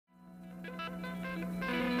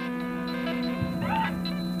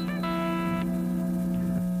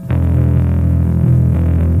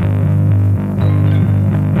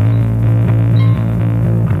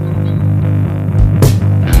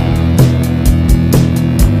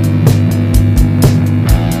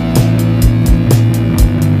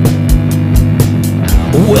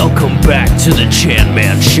Welcome back to the Chan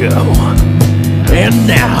Man Show. And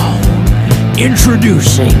now,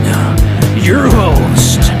 introducing your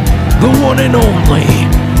host, the one and only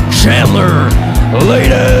Chandler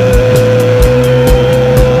Latest.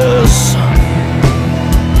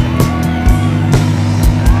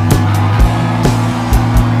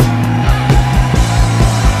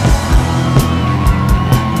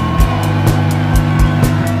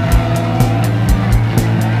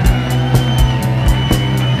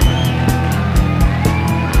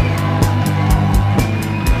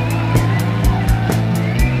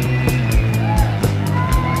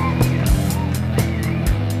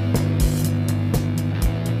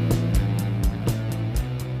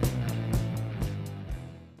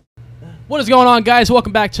 What is going on, guys?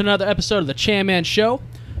 Welcome back to another episode of the Chan Man Show.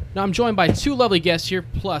 Now, I'm joined by two lovely guests here,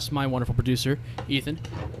 plus my wonderful producer, Ethan.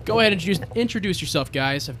 Go ahead and introduce yourself,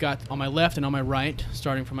 guys. I've got on my left and on my right,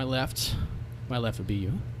 starting from my left. My left would be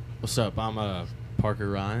you. What's up? I'm Parker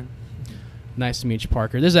Ryan. Nice to meet you,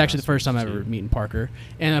 Parker. This is actually the first time I've ever meeting Parker.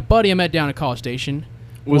 And a buddy I met down at College Station.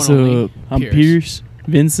 What's up? I'm Pierce.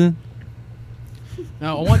 Vincent.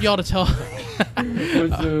 Now, I want y'all to tell...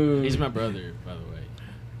 He's my brother, by the way.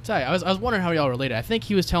 Sorry, I was wondering how y'all related. I think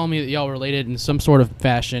he was telling me that y'all related in some sort of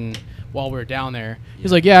fashion while we were down there. Yeah.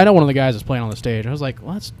 He's like, "Yeah, I know one of the guys that's playing on the stage." I was like,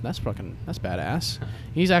 "Well, that's badass."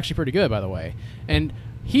 He's actually pretty good, by the way. And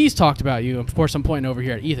he's talked about you. Of course, I'm pointing over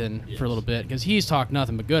here at Ethan for a little bit because he's talked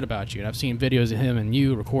nothing but good about you. And I've seen videos of him and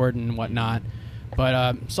you recording and whatnot.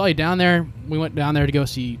 But saw you down there. We went down there to go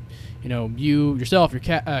see, you yourself, your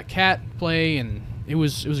cat play, and it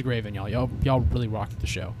was a great event, y'all. Y'all really rocked the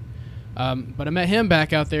show. But I met him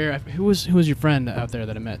back out there. Who was your friend out there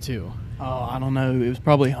that I met too? Oh, I don't know. It was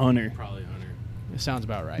probably Hunter. It sounds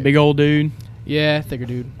about right. Big old dude. Yeah, thicker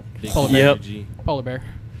dude. Polar bear. Yep. Polar bear.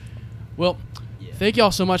 Well, thank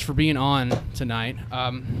y'all so much for being on tonight.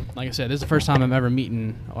 Like I said, this is the first time I'm ever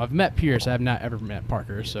meeting. Well, I've met Pierce. I have not ever met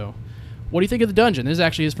Parker. So, what do you think of the dungeon? This is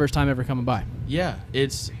actually his first time ever coming by. Yeah,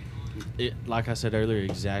 it like I said earlier,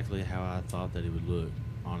 exactly how I thought that it would look.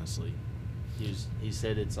 Honestly. He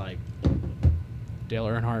said it's like Dale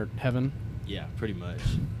Earnhardt heaven. Yeah, pretty much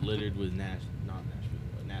littered with NASCAR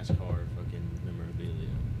fucking memorabilia.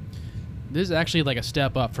 This is actually like a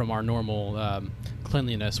step up from our normal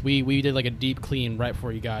cleanliness. We did like a deep clean right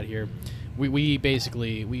before you got here. We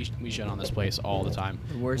basically shut on this place all the time.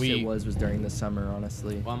 The worst it was during the summer,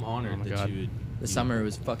 honestly. Well, I'm honored that you would. The summer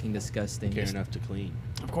was fucking disgusting. Care enough to clean.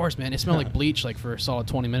 Of course, man. It smelled like bleach like for a solid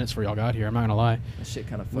 20 minutes before y'all got here. I'm not gonna lie. That shit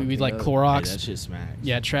kind of fucked We'd like up. Clorox. Hey, that shit smacks.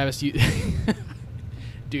 Yeah, Travis, you.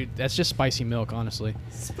 Dude, that's just spicy milk, honestly.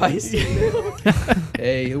 Spicy milk.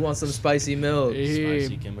 Hey, who wants some spicy milk? Hey.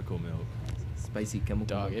 Spicy chemical milk. Spicy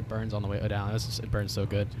chemical Dog, milk. it burns on the way down. It burns so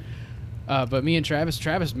good. But me and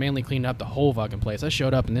Travis mainly cleaned up the whole fucking place. I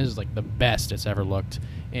showed up, and this is like the best it's ever looked.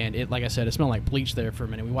 And it, like I said, it smelled like bleach there for a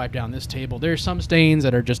minute. We wiped down this table. There's some stains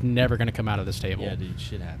that are just never going to come out of this table. Yeah, dude,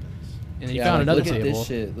 shit happens. And then you found another table. Look at this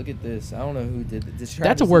shit. Look at this. I don't know who did this.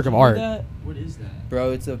 That's a work of art. What is that?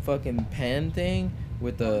 Bro, it's a fucking pen thing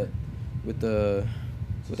with a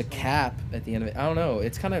cap at the end of it. I don't know.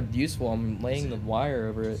 It's kind of useful. I'm laying the wire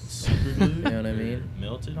over it. Super glue? You know what I mean?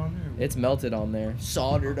 Melted on there? It's melted on there.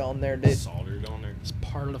 Soldered on there, dude. Soldered on there. It's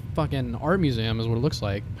part of the fucking art museum is what it looks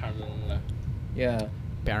like. Yeah.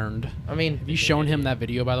 Burned. I mean, have you shown him that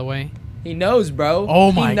video, by the way? He knows, bro.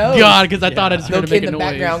 Oh my god, because I thought I just heard no him kid make in the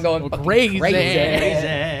background going crazy.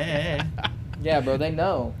 Yeah, bro, they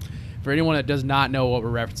know. For anyone that does not know what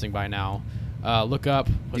we're referencing by now, look up.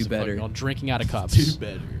 Do better. Drinking out of cups. Do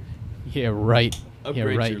better. Yeah, right. Upgrade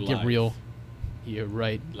yeah, right. Your Get life. real. Yeah,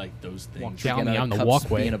 right. Like those things. Walk down me on the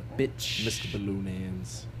walkway. Being a bitch. Mr. Balloon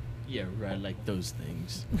Hands. Yeah, right. Like those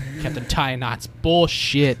things. Captain Tie Knots.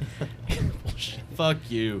 Bullshit. Bullshit. Fuck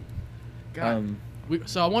you. God.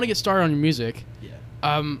 So I want to get started on your music.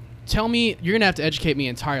 Yeah. Tell me, you're gonna have to educate me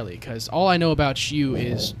entirely because all I know about you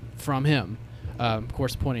is from him. Of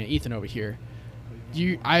course, pointing at Ethan over here.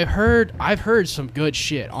 I've heard some good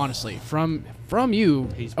shit, honestly, from you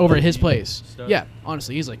over at his place. Stuff. Yeah,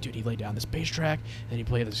 honestly, he's like, dude, he laid down this bass track, and he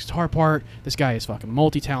played this guitar part. This guy is fucking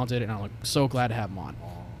multi-talented, and I'm like so glad to have him on.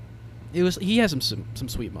 He has some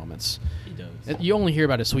sweet moments. He does. You only hear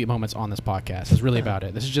about his sweet moments on this podcast. It's really about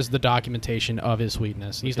it. This is just the documentation of his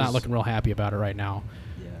sweetness. He's not looking real happy about it right now.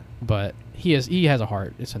 Yeah. but he has a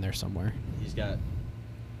heart. It's in there somewhere. He's got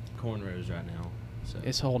cornrows right now. So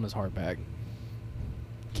It's holding his heart back.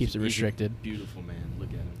 Keeps it he's a restricted. beautiful man. Look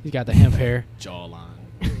at him. He's got the hemp hair, Jawline.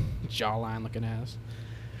 jawline looking ass.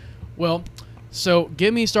 Well, so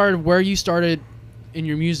get me started where you started in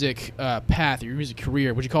your music path, your music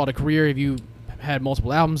career. Would you call it a career? Have you had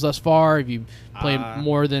multiple albums thus far? Have you played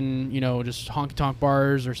more than just honky tonk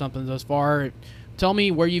bars or something thus far? Tell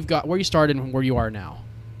me where you started and where you are now.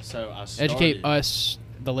 So I started, Educate us,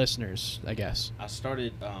 the listeners, I guess. I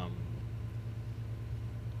started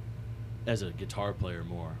as a guitar player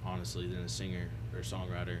more, honestly, than a singer or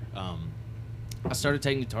songwriter. I started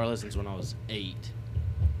taking guitar lessons when I was 8.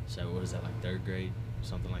 So what is that, like 3rd grade,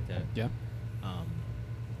 something like that? Yeah.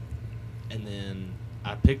 And then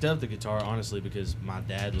I picked up the guitar, honestly, because my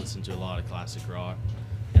dad listened to a lot of classic rock,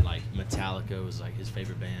 and like Metallica was like his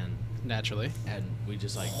favorite band. Naturally. And we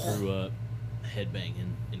just like grew up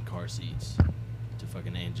headbanging in car seats to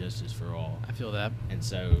fucking And Justice for All. I feel that. And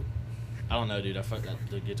so, I don't know, dude. I fuck that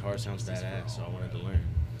the guitar sounds badass, so I wanted to learn.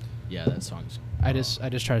 Yeah, that song's. I just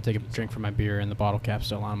try to take a drink from my beer and the bottle cap's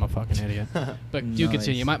still on. I'm a fucking idiot. But do Nice.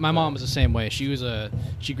 continue. My mom was the same way. She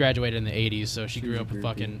graduated in the 80s, so she grew up with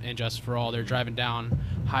fucking And Justice for All. They're driving down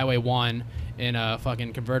Highway 1 in a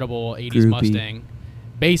fucking convertible 80s Groupie. Mustang.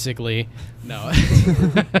 Basically. No.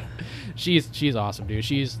 She's awesome, dude.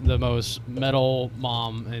 She's the most metal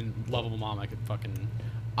mom and lovable mom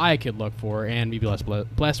I could look for and be blessed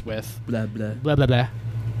with. Blah blah. Blah blah blah.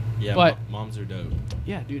 Yeah, But- moms are dope.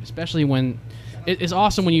 Yeah, dude. Especially when it's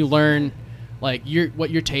awesome when you learn, like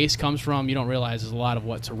what your taste comes from. You don't realize there's a lot of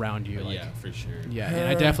what's around you. Like, Yeah, for sure. yeah. And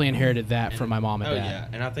I definitely inherited that from my mom and Oh dad. yeah,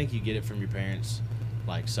 and I think you get it from your parents,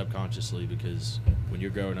 like subconsciously, because when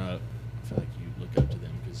you're growing up, I feel like you look up to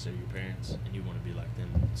them because they're your parents, and you want to be like them,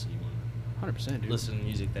 so you want 100%, to dude. listen to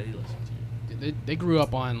music that he listens to. They grew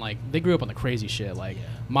up on the crazy shit, like Yeah.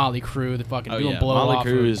 Motley Crue, the fucking Oh doing yeah, blow Motley off.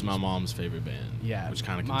 Crue is my mom's favorite band. Yeah, which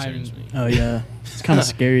kind of mine- concerns me. Oh yeah, it's kind of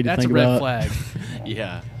scary to That's a think red about. flag.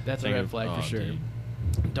 Yeah, That's a Think red of- flag for oh, sure.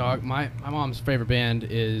 dude. Dog, my mom's favorite band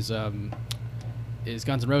is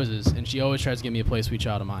Guns N' Roses, and she always tries to get me to play Sweet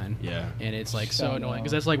Child of Mine. Yeah, And it's like so Shut annoying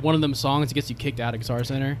because up. that's like one of them songs that gets you kicked out of Guitar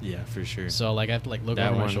Center. yeah, for sure. So like I have to like look that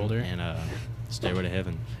over my one shoulder. and Stairway to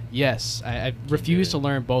Heaven. Yes, I refuse it. to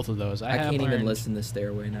learn both of those. I have can't even learned listen to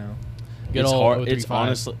Stairway now. Good It's old hard. 035. It's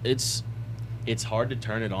honestly it's hard to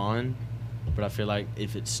turn it on, but I feel like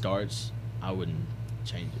if it starts, I wouldn't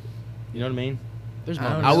change it. You know what I mean? There's I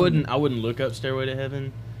don't moments. know. I wouldn't look up Stairway to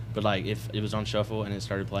Heaven, but like if it was on shuffle and it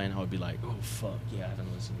started playing, I would be like, oh fuck yeah, I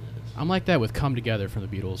haven't listened to this. I'm like that with "Come Together" from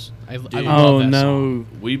the Beatles. I love Oh that no. song.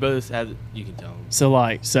 We both had. You can tell them.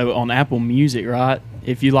 So on Apple Music, right?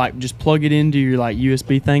 If you like just plug it into your like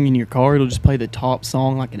USB thing in your car, it'll just play the top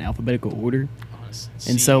song like in alphabetical order.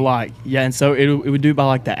 And so it would do it by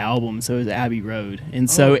like the album. So it was Abbey Road. And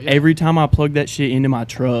so yeah. every time I plugged that shit into my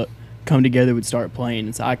truck, Come Together would start playing.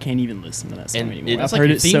 And so I can't even listen to that song And anymore. That's I've like heard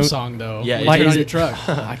your it theme so song though. Yeah, Like, like turn on is your it- truck.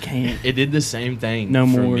 I can't. It did the same thing No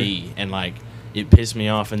for more. me, and like it pissed me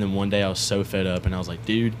off. And then one day I was so fed up, and I was like,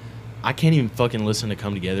 dude, I can't even fucking listen to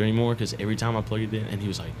Come Together anymore because every time I plug it in, and he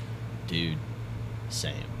was like, dude,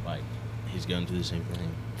 same. Like he's going through the same thing.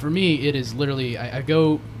 For me, it is literally I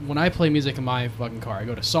go when I play music in my fucking car. I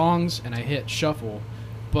go to songs and I hit shuffle,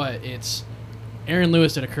 but it's Aaron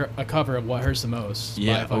Lewis did a cover of "What Hurts the Most"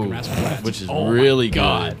 by fucking Rascal Flatts, which is Oh my really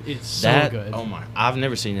God, good. It's so good. Oh my! I've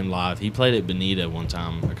never seen him live. He played at Bonita one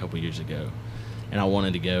time a couple years ago, and I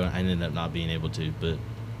wanted to go. I ended up not being able to. But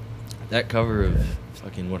that cover of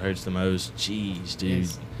fucking "What Hurts the Most," jeez, dude.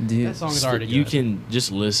 It's- Dude, that song is already You good. can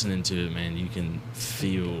just listening to it, man. You can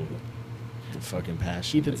feel the fucking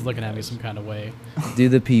passion. Ethan's that looking he at me has. some kind of way. do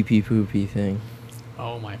the pee pee poopy thing.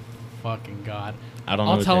 Oh my fucking God! I don't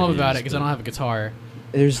know. I'll what tell that him about is, it because I but don't have a guitar.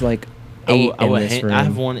 There's like I 8 will- I in will this hand- room. I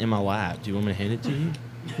have one in my lap. Do you want me to hand it to you?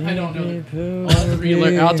 I don't know. I'll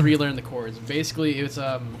have to relearn the chords. Basically, it's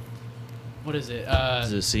what is it?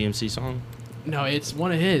 Is it a CMC song? No, it's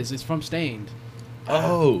one of his. It's from Stained.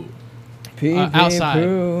 Oh, Outside.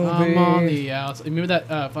 I'm on the outside. Remember that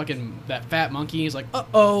that fat monkey? He's like,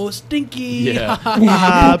 stinky. yeah.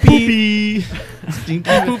 Ha, poopy. Stinky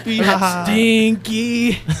poopy.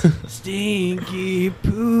 Stinky, stinky,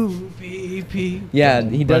 poopy, pee. Yeah,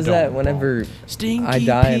 he does that Ba-dum, whenever Stinky I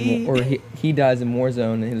die pee. or he dies in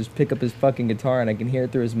Warzone, and he'll just pick up his fucking guitar and I can hear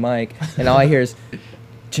it through his mic, and all I hear is,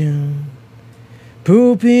 "Jum,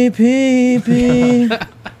 poopy pee pee."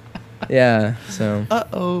 Yeah, so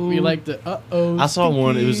Uh-oh. We like the I saw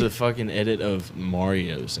one. It was stinky. a fucking edit of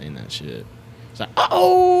Mario saying that shit. It's like,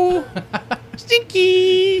 uh-oh,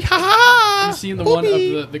 stinky, ha ha. You've seen the one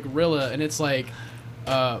of the gorilla, and it's like,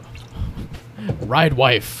 Ride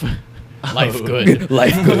wife. Life good.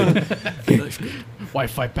 Life good.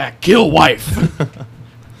 Wife fight back. Kill wife.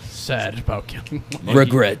 Sad about killing.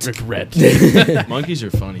 Regret. Regret. Monkeys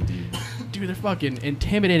are funny, dude. Dude, they're fucking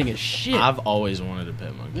intimidating as shit. I've always wanted a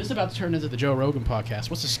pet monkey. This is about to turn into the Joe Rogan podcast.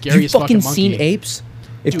 What's the You scariest fucking monkey? seen apes?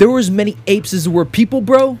 If Dude. there was many apes as there were people,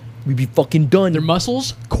 bro, we'd be fucking done. Their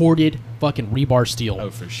muscles, corded, fucking rebar steel. Oh,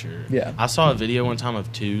 for sure. Yeah. I saw a video one time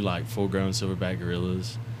of 2 like full-grown silverback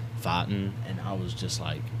gorillas fighting, and I was just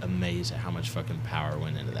like amazed at how much fucking power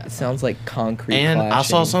went into that. It fight. sounds like concrete. And I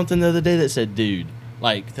saw clashing. something the other day that said, dude,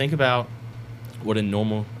 like think about what a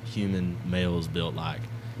normal human male is built like,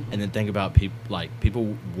 and then think about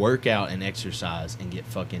people work out and exercise and get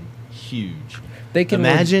fucking huge. They can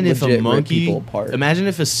imagine if a legit rip monkey. people apart. Imagine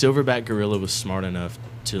if a silverback gorilla was smart enough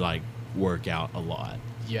to like work out a lot.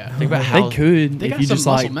 Yeah. Think about how They could They if got you some just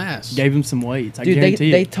muscle like mass. gave them some weights. I Dude,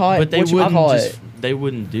 guarantee they it. taught But they what you wouldn't call just. it. They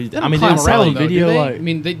wouldn't do They that. I don't mean, climb they around sell though, video, do they? like- I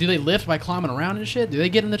mean, do they lift by climbing around and shit? Do they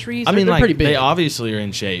get in the trees? I mean, they're like pretty big. they obviously are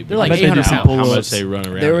in shape. They're like but 800 how pounds. much they run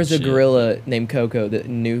around. There was a and shit. gorilla named Coco that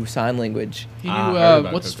knew sign language. He knew I heard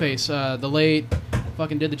about what's his Coco. face? The late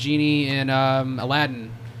fucking did the genie in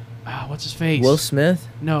Aladdin. What's his face? Will Smith,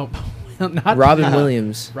 No, not Robin that.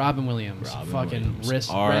 Williams. Robin Williams. Robin fucking Williams.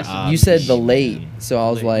 wrist. R.I.P. You said the man. late, so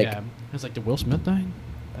I was like, yeah. I was like, did Will Smith die?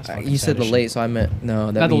 That's fucking you said sad the as shit. late, so I meant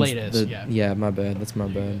no. That Not the means latest, yeah. Yeah, my bad. That's my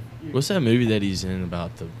bad. What's that movie that he's in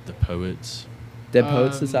about the poets? Dead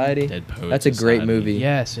Poets Um, Society. Dead Poets. That's a great Society. movie.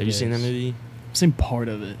 Yes. Have you seen that movie? I've seen part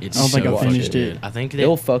of it. It's I don't think so I finished fucking it. good. I think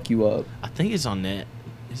It'll fuck you up. I think it's on net.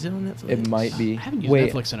 Is it on Netflix? It might be. I haven't used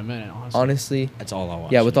Wait, Netflix in a minute, honestly. honestly, That's all I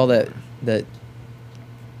watch. yeah, with all that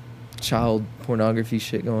child pornography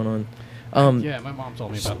shit going on. Yeah, my mom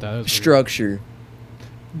told me about that. That was weird. Structure.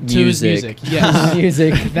 To his music. Yes.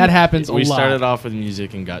 Music. That happens a we lot. started off with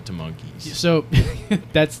music and got to monkeys. So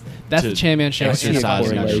that's To the Chan Man show. I see a Exercise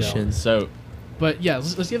and correlation. So But yeah,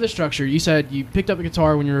 let's give the structure. You said you picked up the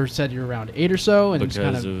guitar when you said you were around 8 or so, and it's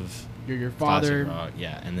kind because of of your classic father, rock,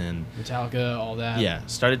 yeah, and then Metallica, all that. yeah,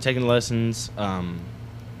 started taking lessons, and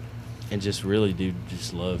just really, dude,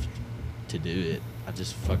 just loved to do it. I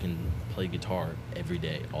just fucking play guitar every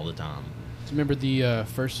day, all the time. Do you remember the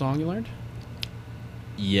first song you learned?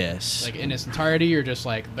 Yes, Like in its entirety, or just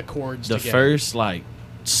like the chords? the together? first like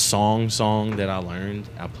song that I learned,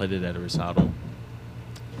 I played it at a recital.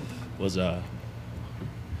 Was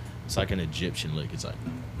it's like an Egyptian lick. It's like,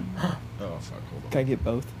 oh fuck, hold on. Can I get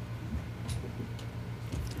both?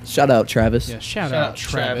 Shout out, Travis. Yeah, shout Shout out out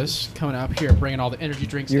Travis coming up here, bringing all the energy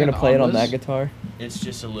drinks. You're and gonna play it on omelas. that guitar? It's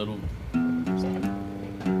just a little.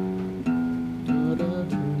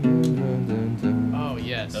 Oh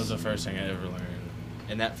yes. That was the first thing I ever learned,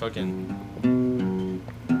 and that fucking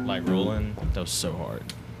like rolling, that was so hard.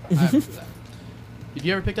 I remember that. Have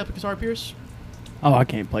you ever picked up a guitar, Pierce? Oh, I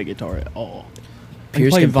can't play guitar at all. I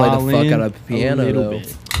Pierce can play the fuck violin out of piano, a little though.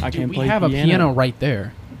 bit. I Dude, can't we play have a piano right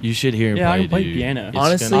there. You should hear him Yeah, I play, can play dude. piano. It's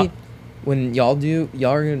Honestly, gonna- when y'all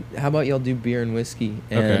are gonna. How about y'all do beer and whiskey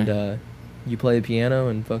and you play the piano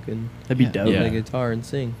and fucking That'd be Yeah. dope. Yeah. play guitar and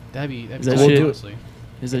sing. That'd be Is that cool, shit- honestly.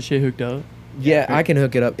 Is that shit hooked up? Yeah, I can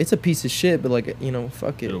hook it up. It's a piece of shit, but like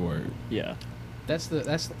fuck it. it'll work. Yeah. That's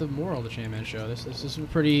the moral of the Chan Man show. This is a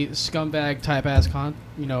pretty scumbag type ass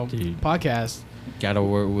Dude. podcast. Gotta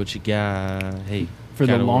work what you got. Hey. For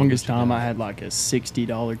the gotta work longest what you time, got. I had like a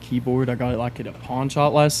 $60 keyboard. I got it like at a pawn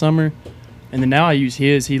shop last summer, and then now I use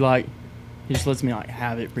his. He just lets me like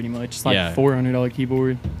have it pretty much. It's like Yeah. $400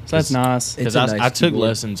 keyboard, so that's nice. It's Because a I nice took keyboard.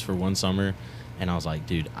 lessons for one summer, and I was like,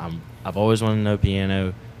 dude, I've always wanted to know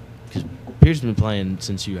piano. Because Pierce has been playing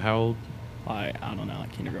since you how old? I don't know,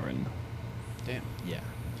 like kindergarten. Damn. Yeah.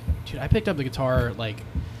 Dude, I picked up the guitar like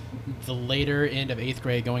the later end of 8th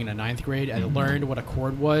grade going into 9th grade. I learned what a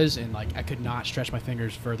chord was, and like I could not stretch my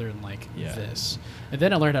fingers further than like Yeah. this. And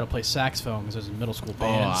then I learned how to play saxophone because I was in middle school Oh,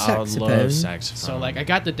 band. I Saxophone. love saxophone. So like I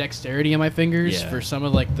got the dexterity in my fingers Yeah. for some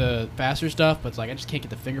of like the faster stuff, but it's like I just can't get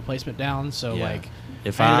the finger placement down. So Yeah. like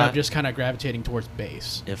if I ended I up just kind of gravitating towards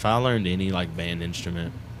bass. if I learned any like band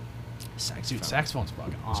instrument, saxophone. Dude, saxophone's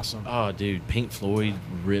fucking awesome. Oh, dude, Pink Floyd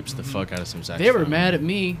rips the fuck out of some saxophone. They were mad at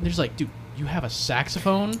me. They're just like, dude, you have a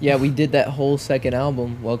saxophone? Yeah, we did that whole second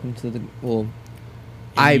album. Welcome to the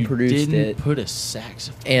I You produced didn't it, Put a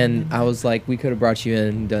saxophone. and I was like, we could have brought you in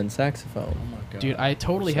and done saxophone. Oh my god. Dude, I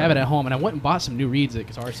totally have it at home, and I went and bought some new reeds at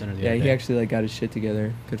Guitar Center the Yeah, other he day. actually like got his shit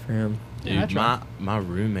together. Good for him. Dude, Yeah, I tried. my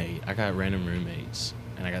roommate, I got random roommates,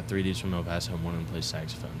 and I got 3 dudes from El Paso, and one of them plays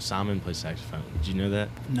saxophone. Simon plays saxophone. Did you know that?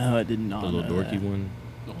 No, I did not. The little know dorky that. one.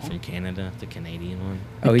 from Canada, the Canadian one.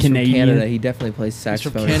 Oh, he's Canadian. from Canada. He definitely plays He's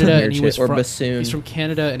saxophone. from Canada, weird and he shit. was or from, bassoon. He's from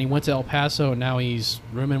Canada, and he went to El Paso, and now he's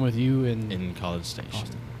rooming with you. And In College Station.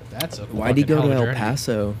 that's a Why'd he fucking go hell to of a El journey.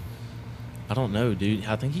 Paso? I don't know, dude.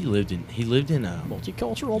 I think he lived in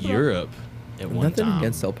Multicultural, bro. Europe at one Nothing time.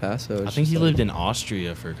 against El Paso. I think he lived in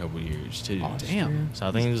Austria for a couple years too. Oh, damn. So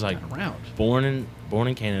I think he was like Around. born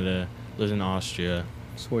in Canada, lived in Austria,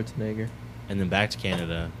 Schwarzenegger. and then back to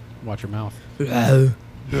Canada. Watch your mouth. Get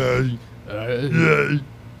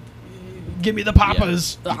Give me the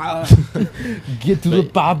papas. to the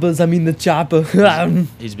papas. I mean the chopper.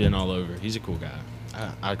 He's been all over. He's a cool guy.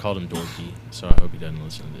 I called him dorky, so I hope he doesn't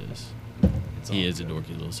listen to this. He is a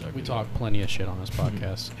dorky little sucker. We talk plenty of shit on this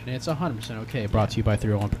podcast, and it's 100% okay. Brought to you by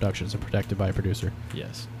 301 Productions and protected by a producer.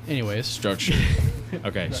 Yes. Anyways, Structure.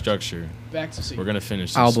 Okay, structure. back to We're gonna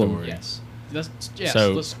finish this Album. story. Yes.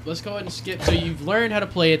 So- Let's go ahead and skip. So you've learned how to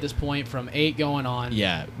play at this point from 8 going on.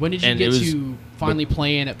 Yeah. When did you and get it was- to finally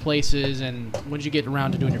playing at places, and when did you get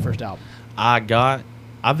around to doing your first album?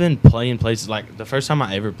 I've been playing places, like the first time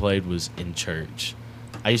I ever played was in church.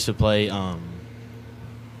 I used to play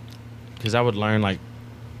because I would learn like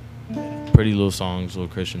pretty little songs,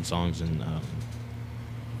 little Christian songs, and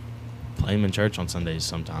play them in church on Sundays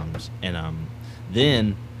sometimes. And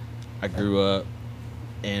then I grew up,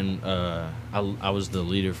 and I was the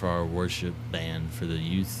leader for our worship band for the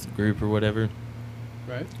youth group or whatever.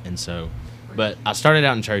 Right. And so, but I started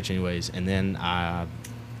out in church anyways, and then I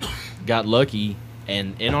got lucky,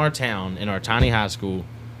 and in our town, in our tiny high school,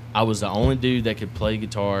 I was the only dude that could play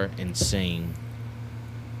guitar and sing.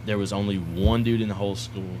 There was only one dude in the whole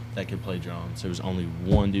school that could play drums. There was only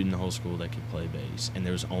one dude in the whole school that could play bass, and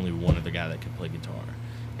there was only one other guy that could play guitar.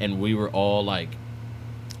 And we were all like,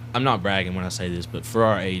 I'm not bragging when I say this, but for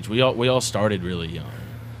our age, we all started really young,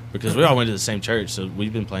 because we all went to the same church, so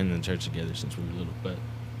we've been playing in the church together since we were little. But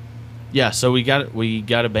yeah, so we got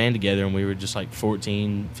a band together, and we were just like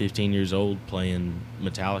 14, 15 years old playing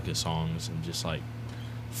Metallica songs and just like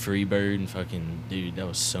Freebird and fucking, dude, that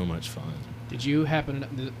was so much fun. Did you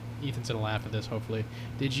happen? Ethan's gonna laugh at this. Hopefully,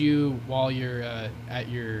 did you while you're at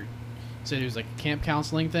your, said it was like a camp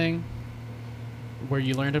counseling thing, where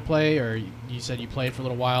you learned to play, or you said you played for a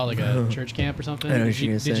little while, like a church camp or something? I know what Did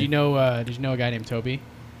you're you, gonna did say. you know? Did you know a guy named Toby?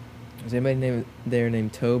 Is anybody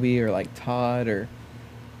named Toby or like Todd or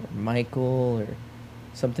Michael or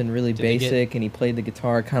something really Did he get- basic? And he played the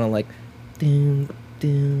guitar kind of like, doom,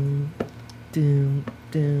 doom, doom,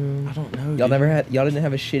 doom. I don't know. Y'all didn't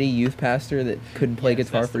have a shitty youth pastor that couldn't play Yes,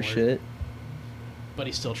 guitar that's the for word. shit. But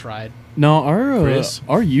he still tried. No, Chris?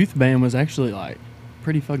 our youth band was actually like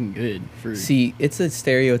pretty fucking good for. See, it's a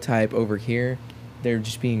stereotype over here. They're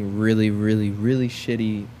just being really, really, really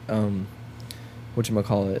shitty.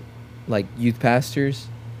 Whatchamacallit, like youth pastors.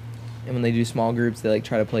 And when they do small groups, they like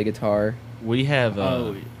try to play guitar. We have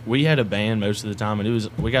Oh. we had a band most of the time, and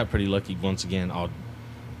we got pretty lucky once again. All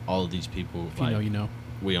of these people, If you know, you know.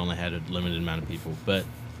 we only had a limited amount of people, but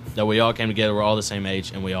that we all came together. We're all the same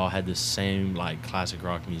age, and we all had the same like classic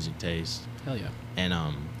rock music taste, Hell yeah. and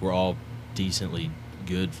we're all decently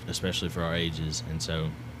good, especially for our ages. And so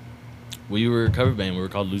we were a cover band. We were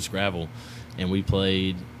called Loose Gravel, and we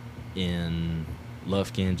played in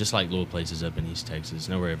Lufkin, just like little places up in East Texas,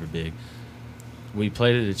 nowhere ever big. We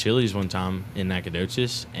played at a Chili's one time in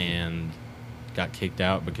Nacogdoches and got kicked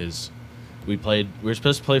out because we were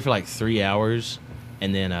supposed to play for like 3 hours,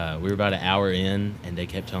 and then we were about an hour in, and they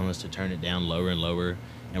kept telling us to turn it down lower and lower,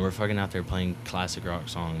 and we're fucking out there playing classic rock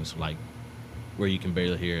songs like where you can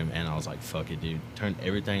barely hear them, and I was like, fuck it, dude, turn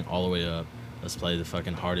everything all the way up, let's play the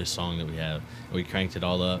fucking hardest song that we have. And we cranked it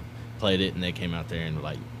all up, played it, and they came out there and were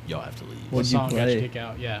like, y'all have to leave. What What'd you song got play? you kicked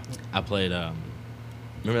out? Yeah. I played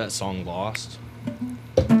remember that song Lost?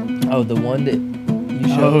 Oh, the one that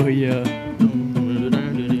you Oh showed. yeah.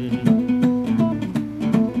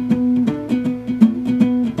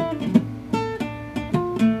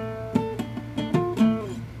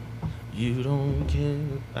 You don't care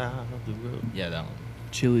about the road. Yeah, that one.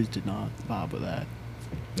 Chili's did not vibe with that.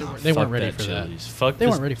 They Nah, weren't- they weren't fuck ready that for that. Chili's. Fuck They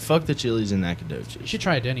this- weren't ready for Fuck the Chili's in You Nacogdoches. should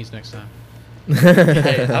try Denny's next time.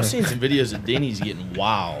 Hey, I've seen some videos of Denny's getting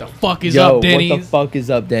wild. The fuck is Yo, up, Denny's? what the fuck is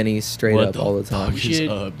up, Denny's? Straight What up the all the time. fuck? You should,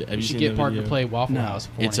 Up. Have you you should seen get that Parker to video? play Waffle No. House.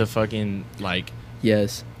 For It's me. a fucking like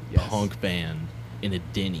Yes. Yes. punk band in a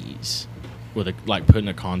Denny's with a like putting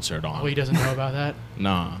a concert on. Oh, he doesn't know about that?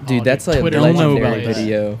 Nah. Dude, Oh, that's dude, like a Twitter don't know legendary about that.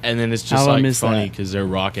 video. And then it's just How I like missed funny that. because they're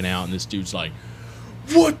rocking out and this dude's like,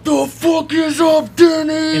 "What the fuck is up, Denny's?"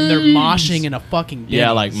 And they're moshing in a fucking Denny's.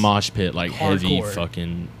 Yeah, like mosh pit, like heavy Hardcore.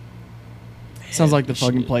 fucking. Sounds like the heavy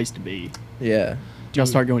fucking shit. place to be. Yeah. Y'all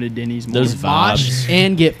start going to Denny's more. Those Mosh vibes.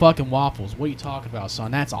 and get fucking waffles. What are you talking about, son?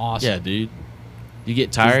 That's awesome. Yeah, dude. You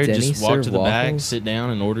get tired, Denny's just walk serve to the back, waffles? sit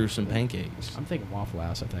down, and order some pancakes. I'm thinking Waffle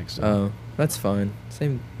House. I think so. Oh, that's fine.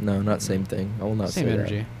 Same. No, not same thing. I will not Same say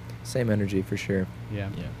energy. that. Same energy for sure. Yeah.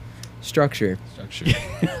 Yeah, Structure. structure.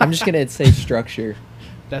 I'm just gonna say structure.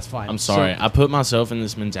 That's fine. I'm sorry. So, I put myself in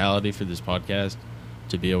this mentality for this podcast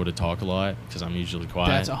to be able to talk a lot because I'm usually quiet,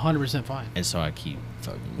 that's 100% fine. and so I keep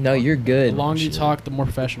fucking. No, you're The good. longer you shit. talk, the more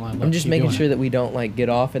professional I look. I'm just Keep making doing sure it. that we don't like get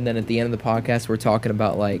off, and then at the end of the podcast, we're talking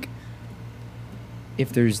about like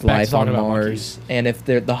if there's Back to life talking on about Mars, monkeys. and if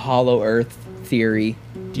the hollow Earth theory.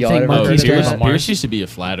 Do you y'all think ever Oh, heard monkeys of live Pierce, on that? Mars? Pierce used to be a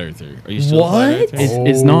flat earther. Are you still a flat What? earther?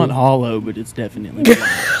 It's not hollow, but it's definitely.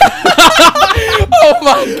 Oh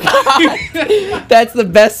my god, that's the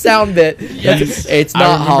best sound bit. Yes. It's I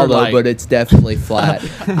not remember, hollow, like- but it's definitely flat.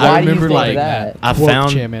 Why do you remember, think like, that? I Quote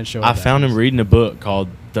found Chan Man Show I at that found him is. reading a book called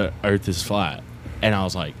 "The Earth Is Flat," and I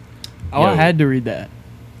was like, Oh, I Yo. had to read that.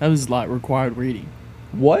 That was like required reading.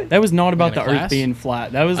 What? That was not about in a the Earth class? being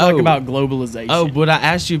flat. That was like Oh. about globalization. "Oh, but I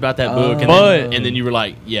asked you about that book, and, But- then you were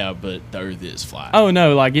like, yeah, but the Earth is flat." Oh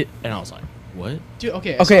no, like it. And I was like, "What?" Dude,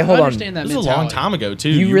 okay. Okay, so hold I on. understand that This was a long mentality. time ago, too.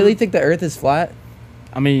 You really were- think the Earth is flat?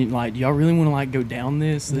 I mean, like, do y'all really want to like go down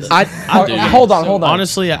this? I do. Hold on, hold on.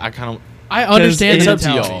 Honestly, I kind of. I understand it's the up to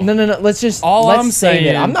mentality. y'all. No. Let's just All let's I'm save it.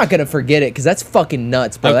 saying- I'm not gonna forget it because that's fucking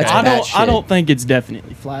nuts, bro. Okay. That's I bad shit. don't think it's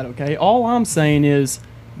definitely flat. Okay, all I'm saying is,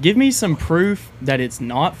 give me some proof that it's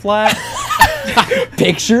not flat.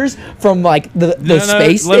 Pictures from like the No, no,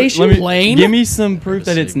 space let- station. let me- Plane? Give me some proof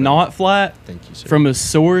that it's Segment. not flat Thank you, sir. from a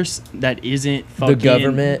source that isn't fucking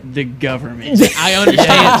government? The government. I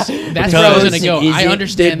understand. That's where I was gonna go. Because I it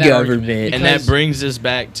understand the that government. argument. and that because- brings us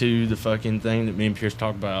back to the fucking thing that me and Pierce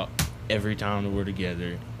talk about every time that we're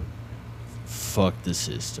together. Fuck the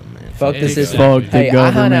system, man. Fuck the Exactly. system. Fuck the Hey,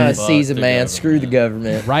 I hunt out a government. season, Fuck the man. Screw the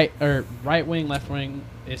government. right wing, left wing.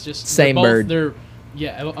 It's just Same they're both, bird.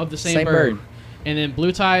 They're of the same, Same bird. bird. And then blue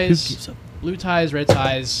Who ties, keeps up? red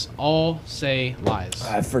ties, all say lies.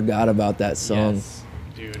 I forgot about that song. Yes,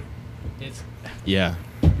 dude. It's Yeah.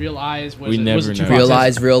 real eyes. We never know. Real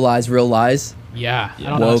lies, real lies, real lies. Yeah, I Yeah.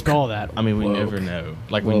 don't know how to Woke. spell that. I mean, we Woke. never know.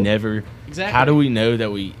 Like, we Woke. never. Exactly. How do we know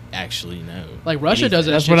that we actually know? Like Russia does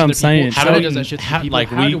that That's shit what to I'm the saying. people. How China do does we- that shit to how- people. like,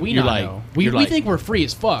 How we- do we you're not like- know? you're We like- think we're free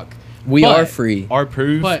as fuck. We But- are free. Our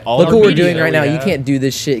proof. But- all Look our what we're media doing that right we now. You have- can't do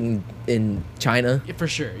this shit in China. Yeah, for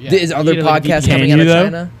sure. Yeah. Is You other get, like, a podcasts VPN. coming Can out you, of though?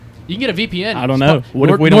 China? You can get a VPN. I don't know. What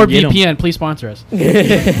if we Nord don't get 'em? VPN, please sponsor us.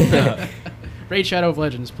 Raid Shadow of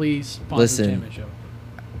Legends, please sponsor Listen. the Chairman Show.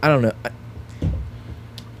 I don't know.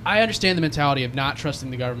 I understand the mentality of not trusting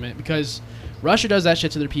the government because Russia does that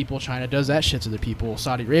shit to their people, China does that shit to their people,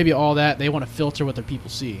 Saudi Arabia, all that. They want to filter what their people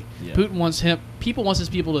see. Yeah. Putin wants his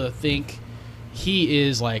people to think he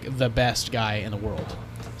is like the best guy in the world.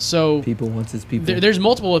 So People wants his people. there's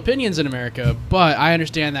multiple opinions in America, but I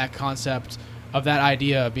understand that concept of that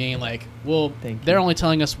idea of being like, well, Thank they're you. only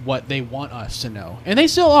telling us what they want us to know. And they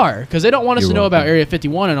still are, because they don't want us You're to know about welcome. Area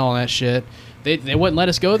 51 and all that shit. They wouldn't let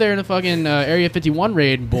us go there in the fucking Area 51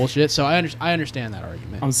 raid and bullshit, so I understand that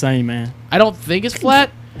argument. I'm saying, man. I don't think it's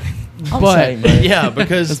flat, I'm but saying, man. Yeah,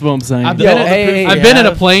 because That's what I'm saying. I've Yo, been, hey, I've hey, been in a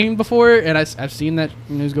have- plane before, and I've seen that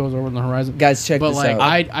news goes over the horizon. Guys, check But this like,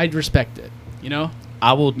 out. I respect it, you know?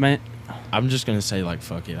 I will. Man, I'm just gonna say like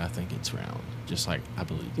fuck it. I think it's round. Just like I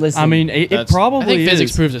believe. Listen, I mean, it That's- probably I think is.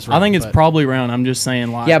 physics proves it's I think wrong, it's but- probably round. I'm just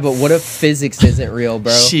saying, like. yeah, but what if physics isn't real,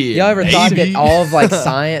 bro? Shit, Y'all ever thought that maybe. all of like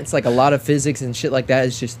science, like a lot of physics and shit like that,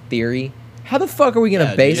 is just theory? How the fuck are we gonna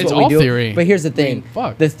Yeah, base dude. It's what we all do? theory. But here's the I thing: mean,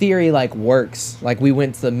 fuck. the theory like works. Like we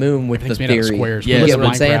went to the moon with the Everything's made out of theory. squares. Yeah, You Look get at what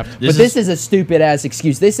I'm saying? Minecraft. But This this is- is a stupid ass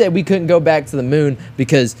excuse. They said we couldn't go back to the moon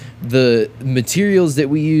because the materials that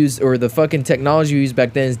we use or the fucking technology we used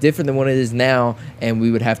back then is different than what it is now, and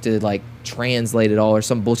we would have to like translate it all or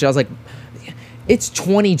some bullshit. I was like, it's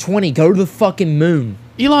 2020. Go to the fucking moon.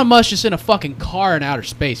 Elon Musk just in a fucking car in outer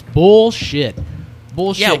space. Bullshit.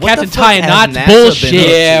 Bullshit. Yeah, what Captain the fuck Ty and has not NASA bullshit. been up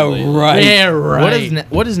to Yeah, lately? right. Yeah, right.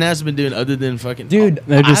 What has NASA been doing other than fucking? Dude, I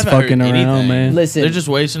They're just haven't heard fucking around, anything. man. Listen, They're just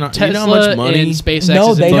wasting. Tesla You know how much money? and SpaceX.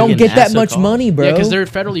 no, is they in don't fucking get that NASA much cost. money, bro. Yeah, because they're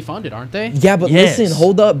federally funded, aren't they? Yeah, but Yes. listen,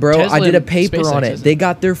 hold up, bro. Tesla I did a and paper SpaceX on it. isn't. They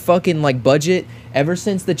got their fucking like budget ever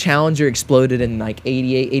since the Challenger exploded in like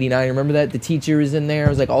 88, 89. Remember that? The teacher was in there. It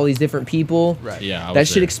was like all these different people. Right. Yeah, I That was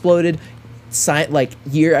shit there. exploded. Like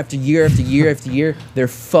year after year after year after year, their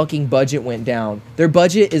fucking budget went down. Their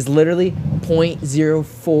budget is literally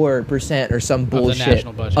 0.04% or some bullshit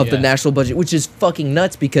national budget, of the yeah. national budget, which is fucking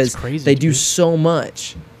nuts because It's crazy, they do dude. so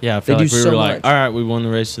much. Yeah, I feel They like do we so were like, much. all right, we won the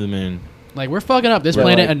race to the moon. Like, we're fucking up this Right.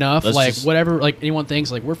 planet Like, enough. let's Like, just- whatever, like, anyone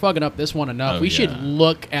thinks, like, we're fucking up this one enough. Oh, we yeah. should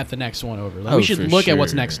look at the next one over. Like, Oh, we should for look at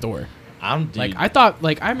what's sure. next door. Dude, Like, I thought,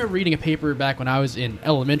 like, I remember reading a paper back when I was in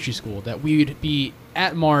elementary school that we'd be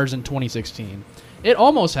at Mars in 2016. It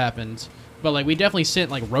almost happened, but, like, we definitely sent,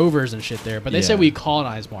 like, rovers and shit there. But they said Yeah. we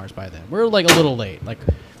colonized Mars by then. We're, like, a little late. Like,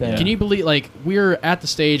 Yeah. can you believe, like, we're at the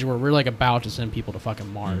stage where we're, like, about to send people to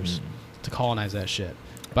fucking Mars to colonize that shit.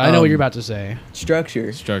 But I know what you're about to say.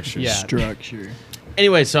 Structure. structure. Yeah. Structure.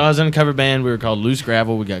 Anyway, so I was in a cover band. We were called Loose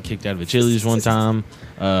Gravel. We got kicked out of a Chili's one time,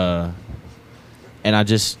 and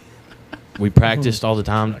we practiced all the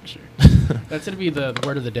time. That's going to be the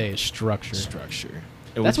word of the day is structure. Structure.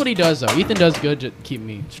 That's what he does, though. Ethan does good to keep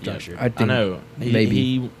me structured. I I think know.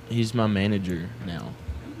 maybe. He's my manager now,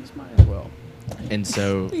 He's mine as well. and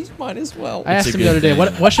so He's might as well. I It's asked a him the other good day,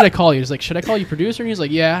 thing. what should I call you? He's like, should I call you producer? And he's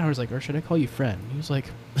like, yeah. And I was like, or should I call you friend? He was like,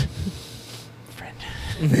 friend.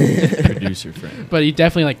 producer friend. But he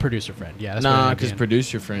definitely like producer friend. Yeah, that's what Nah, it because being.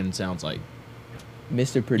 producer friend sounds like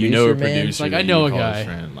Mr. Producer you know a Man. producer. Like, I that know you a call guy.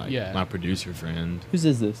 Friend, like Yeah. my producer friend. Whose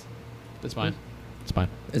is this? That's fine. It's fine.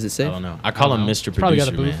 Is it I safe? don't know. I call I don't him know. Mr. It's probably got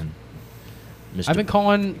a Producer booth. Man. Mr. I've been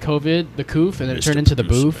calling COVID the coof, and then it Mr. turned into the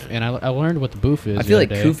Producer boof, Man. and I learned what the boof is. I the feel other like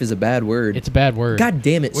day. coof is a bad word. It's a bad word. God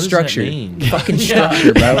damn it. What does that Structure. mean? Fucking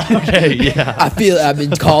structure, bro. Okay, yeah. I feel I've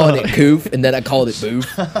been calling it coof, and then I called it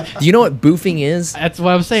boof. Do you know what boofing is? That's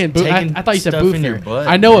what I was saying. Boof. Taking I thought you said stuff boof in there. your butt,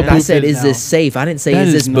 I know what man. boof I said, is now. this safe? I didn't say, That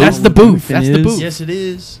is is this not boof? That's the boof. That's the is. boof. Yes, it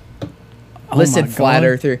is. Oh Listen, my flat God.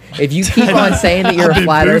 earther. If you keep on saying that you're a been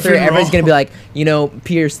flat earther, boofing everybody's wrong. gonna be like, you know,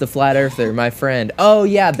 Pierce the flat earther, my friend. Oh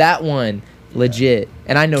yeah, that one, legit.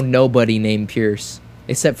 And I know nobody named Pierce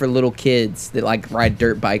except for little kids that like ride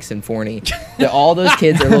dirt bikes in Forney. All those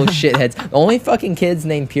kids are little shitheads. The only fucking kids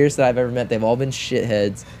named Pierce that I've ever met, they've all been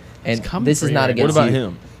shitheads. And coming this for is you not right now. What against about you.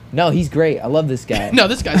 him? No, he's great. I love this guy. No,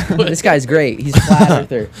 this guy's good. This guy's great. He's a flat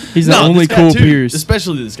earther. He's the No, only this guy cool too. Pierce.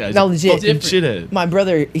 Especially this guy's No, a legit. fucking Different. shithead. My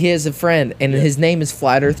brother, he has a friend, and his name is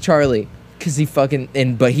Flat Earth Charlie, cause he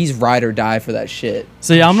fucking but he's ride or die for that shit.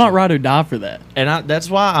 See, I'm not ride or die for that. And that's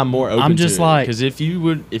why I'm more open I'm just to like- because if you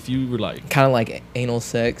were like, Kind of like anal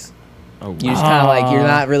sex. oh, You just kind of like you're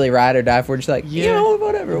not really ride or die for. Just like Yeah. you know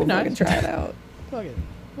whatever. We'll Nice. fucking try it out. Fuck it.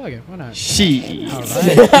 Fuck it. Why not? She.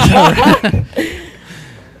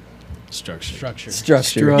 structure. Structure.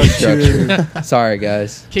 Structure. Structure. Sorry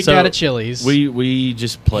guys. Kicked So, out of Chili's. We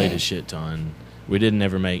just played a shit ton. We didn't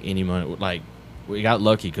ever make any money. Like we got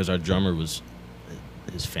lucky because our drummer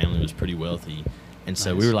his family was pretty wealthy, and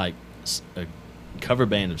so we Nice. were like a cover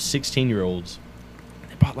band of 16-year-olds.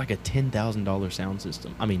 They bought like a $10,000 sound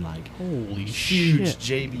system. I mean, like Holy huge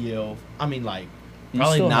shit. JBL. I mean, like You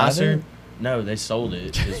probably still have nicer. it? No, they sold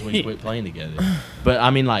it because we quit playing together. But I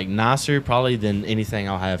mean, like nicer probably than anything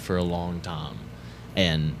I'll have for a long time.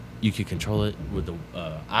 And you could control it with the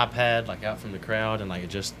iPad, like out from the crowd, and like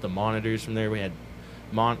adjust the monitors from there. We had,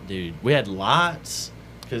 we had lights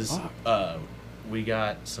because we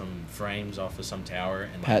got some frames off of some tower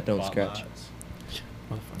and Pat, like, don't bought scratch. lights.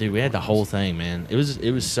 Dude, we had the whole thing, man. It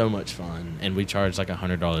was so much fun, and we charged like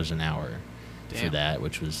 $100 an hour for Damn. that,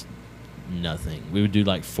 which was nothing. We would do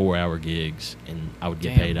like 4-hour gigs, and I would get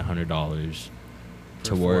Damn. paid $100 to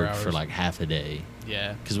For 4 work for hours. like half a day.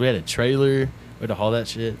 Yeah. Because we had a trailer, we had to haul that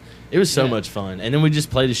shit. It was so Yeah. much fun, and then we just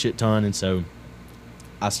played a shit ton, and so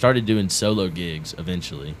I started doing solo gigs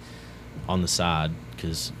eventually on the side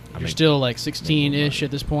because You're still like 16-ish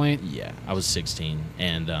at this point. yeah, I was 16,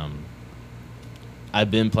 and I've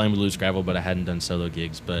been playing with Loose Gravel, but I hadn't done solo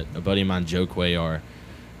gigs. But a buddy of mine, Joe Cuellar,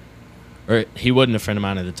 or he wasn't a friend of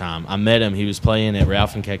mine at the time. I met him. He was playing at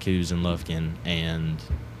Ralph and Kaku's in Lufkin, and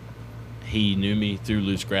he knew me through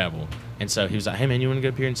Loose Gravel. And so he was like, hey, man, you want to go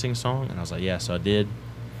up here and sing a song? And I was like, yeah, so I did.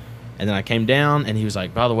 And then I came down, and he was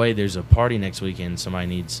like, by the way, there's a party next weekend. Somebody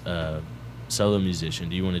needs a solo musician.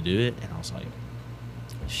 Do you want to do it? And I was like,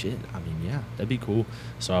 shit, I mean, yeah, that'd be cool.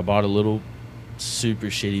 So I bought a little super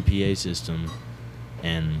shitty PA system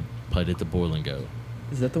and played at the Boiling Go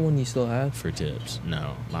Is that the one you still have? for tips.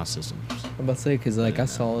 No, my systems. I'm about to say because like I Yeah.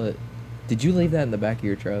 saw it. Did you leave that in the back of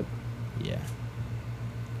your truck? Yeah.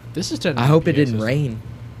 This is to I hope it didn't rain.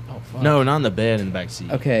 Oh fuck. No, not in the bed, in the back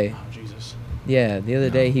seat. Okay. Oh Jesus. Yeah. The other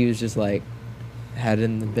day No. he was just like had it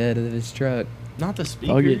in the bed of his truck. Not the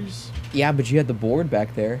Fuck it. speakers. Yeah, but you had the board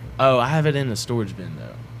back there. Oh, I have it in the storage bin,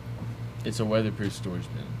 though. It's a weatherproof storage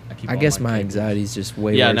bin. keep I all guess my my cables. anxiety's just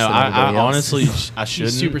way Yeah, worse no, than I everybody honestly, else's. I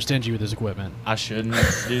shouldn't. He's super stingy with his equipment. I shouldn't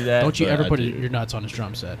do that. Don't you but ever I put do. your nuts on his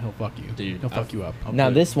drum set. He'll fuck you. Dude, He'll fuck you up. Now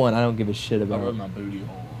this one I don't give a shit I rub about. my booty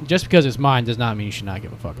hole. Just because it's mine does not mean you should not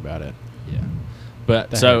give a fuck about it. Yeah.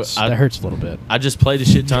 But That so hurts. That hurts a little bit. I just played a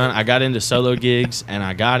shit ton. I got into solo gigs, and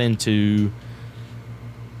I got into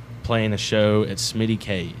playing a show at Smitty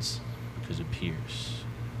K's because of Pierce.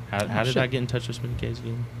 How did I get in touch with Smitty K's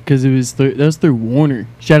again? Because that was through Warner.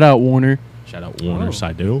 Shout out Warner. Shout out Warner Oh.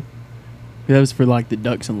 Seidel. That was for like the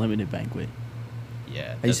Ducks Unlimited banquet.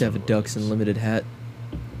 Yeah, I used to have a Ducks Unlimited hat.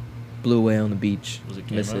 Blew away on the beach. Was it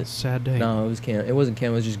Miss camo? it. Sad day. No, it was camo. It wasn't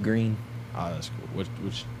camo. It was just green. Oh, that's cool.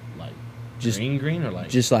 Which like Just- green or like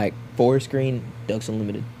Just like forest green. Ducks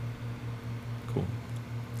Unlimited. cool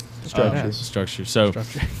Structure. structure. So,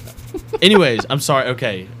 Structure. anyways, I'm sorry.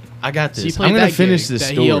 Okay, I got So you this. played I'm gonna that finish gig this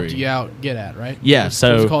that story. he helped you out get at, right? Yeah, What was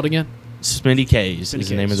so- it called again? Smitty K's Smitty is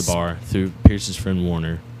the name of K's. the bar through Pierce's friend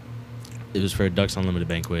Warner. It was for a Ducks Unlimited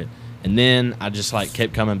banquet. And then I just like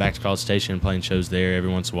kept coming back to College Station and playing shows there every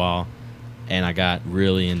once in a while. And I got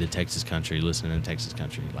really into Texas country, listening to Texas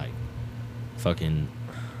country. Like, fucking,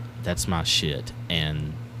 that's my shit.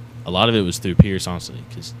 And a lot of it was through Pierce, honestly,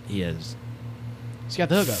 because he has He's got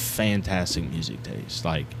the hookup. fantastic music taste.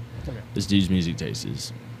 Like, Okay. this dude's music taste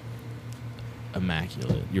is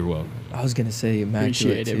immaculate. You're welcome. I was gonna say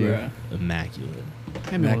immaculate Appreciate it, too. bro. Immaculate.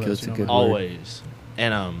 Hand me one of Immaculate's those, a you good know. word. Always.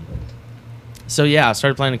 And so yeah, I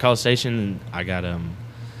started playing at College Station, and I got I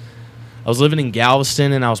was living in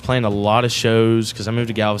Galveston, and I was playing a lot of shows because I moved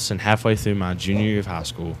to Galveston halfway through my junior year of high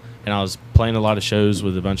school, and I was playing a lot of shows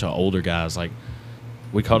with a bunch of older guys. Like,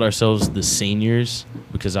 we called ourselves the seniors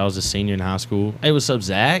because I was a senior in high school. Hey, what's up,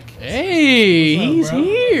 Zach? Hey, he's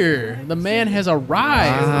here. The man has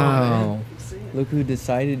arrived. Wow. Look who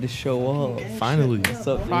decided to show up. Finally. What's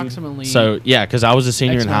up, dude? Approximately. So yeah, because I was a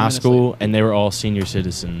senior X in amount high of minutes school, and they were all senior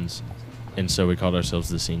citizens, and so we called ourselves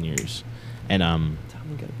the seniors. And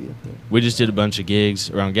We gotta be up there. we just did a bunch of gigs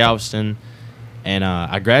around Galveston, and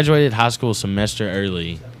I graduated high school a semester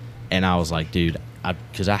early, and I was like, dude,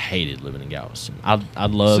 because I hated living in Galveston. I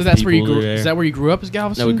love. So that's where you people grew. there. Is that where you grew up? Is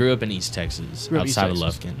Galveston? No, we grew up in East Texas, Grew up East outside of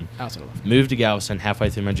Texas. Lufkin. Outside of Lufkin. Moved to Galveston halfway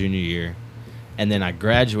through my junior year, and then I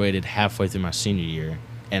graduated halfway through my senior year,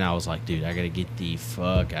 and I was like, dude, I gotta get the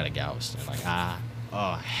fuck out of Galveston. Like,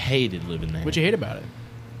 I hated living there. What'd you hate about it?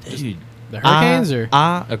 Dude, The hurricanes, or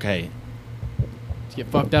okay. you get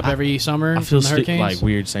fucked up every summer? I feel from the hurricanes? like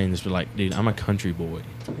weird saying this, but like, dude, I'm a country boy.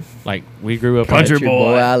 Like, we grew up Country Country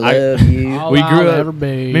boy. I love you. All we grew I'll up. ever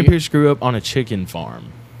be. Me and Pierce grew up on a chicken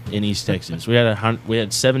farm in East Texas. We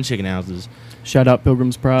had 7 chicken houses. Shout out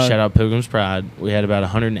Pilgrim's Pride. Shout out Pilgrim's Pride. We had about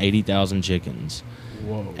 180,000 chickens,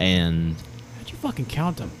 Whoa. and How'd you fucking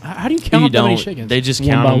count them? How do you you count up that many don't. chickens? They just One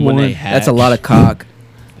count by them when one. they hatch. That's a lot of cock.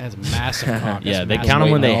 That's massive cock. Yeah, That's they massive. count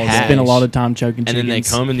them when they Waiting all hatch. day. Spend a lot of time choking and chickens. then they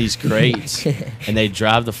come in these crates, and they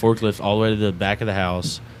drive the forklift all the way to the back of the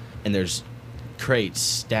house, and there's crates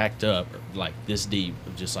stacked up like this deep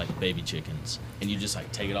of just like baby chickens, and you just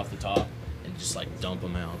like take it off the top and just like dump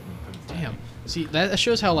them out. Damn. See, that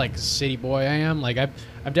shows how like city boy I am. Like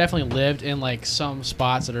I've definitely lived in like some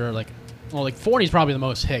spots that are like, well, like 40 is probably the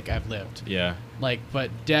most hick I've lived. Yeah. Like, but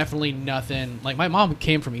definitely nothing. Like my mom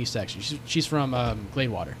came from East Texas. She's from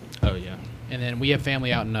Gladewater, Oh yeah. and then we have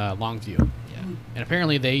family out in Longview. Yeah. And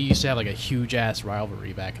apparently they used to have like a huge ass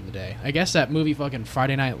rivalry back in the day. I guess that movie fucking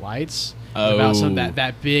Friday Night Lights is about some Oh.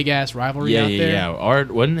 that big ass rivalry Yeah, out there. yeah. Art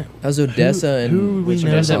wasn't it? That was Odessa and who we what's know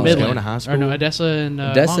her name? Odessa about Going Midland. to high Or no, school? Odessa and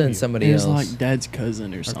Odessa and Longview. somebody It was else. like dad's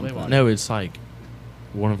cousin or something. Gladewater. No, it's like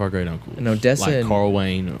one of our great uncles. And Odessa like and- Carl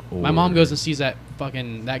Wayne. Or My mom goes and sees that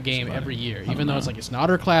game Somebody. every year, I don't even though know. it's like it's not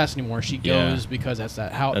her class anymore. She Yeah. goes because that's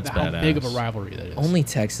how That's big of a badass. rivalry that is. Only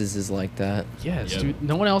Texas is like that. yes, Yep. dude.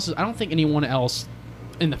 No one else is. I don't think anyone else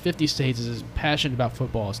in the 50 states is as passionate about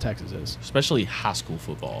football as Texas is. especially high school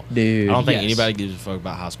football. Dude. I don't think Yes. anybody gives a fuck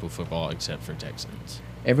about high school football except for Texans.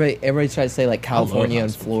 Everybody tries to say like California high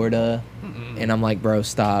and school Florida, and I'm like, bro,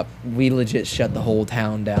 stop. We legit shut the whole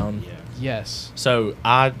town down. Yes. So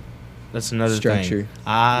that's another Structure. thing.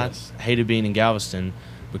 I Yes. hated being in Galveston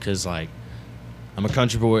because like I'm a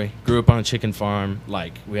country boy, grew up on a chicken farm.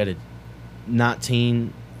 Like we had a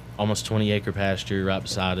 19, almost 20 acre pasture right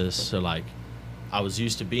beside us. So like I was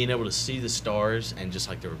used to being able to see the stars and just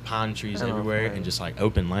like there were pine trees Oh, everywhere right. and just like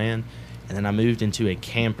open land. And then I moved into a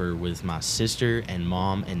camper with my sister and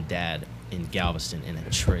mom and dad in Galveston in a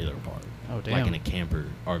trailer park. Oh, damn. Like in a camper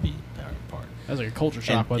RV park. That was like a culture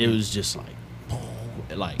shock. And wasn't it was just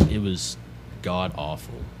like it was god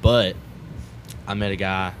awful. But I met a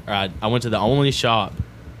guy, or I went to the only shop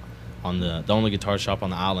on the only guitar shop on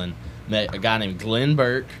the island. Met a guy named Glenn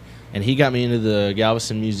Burke, and he got me into the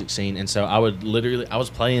Galveston music scene. And so I was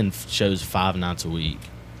playing shows 5 nights a week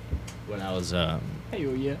when I was. Hell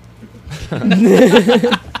yeah.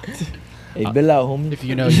 Hey, Bill out, homie. If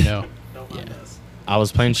you know, you know. Yeah. I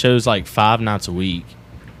was playing shows like 5 nights a week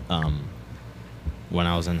when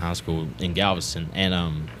I was in high school in Galveston.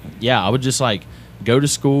 And, yeah, I would just, like, go to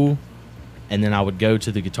school, and then I would go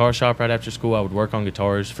to the guitar shop right after school. I would work on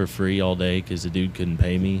guitars for free all day because the dude couldn't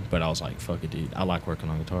pay me. But I was like, fuck it, dude. I like working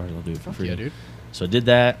on guitars. I'll do it for free. Yeah, dude. So I did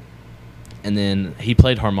that. And then he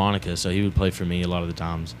played harmonica, so he would play for me a lot of the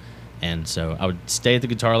times. And so I would stay at the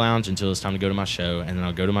guitar lounge until it's time to go to my show. And then I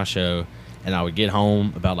would go to my show, and I would get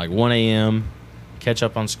home about like 1 a.m., catch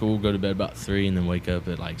up on school, go to bed about 3, and then wake up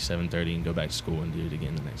at like 7:30 and go back to school and do it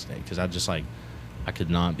again the next day. Because I just like, I could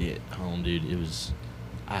not be at home, dude. It was,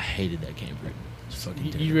 I hated that camper. It was fucking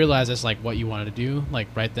terrible. You realize that's like what you wanted to do, like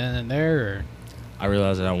right then and there, or? I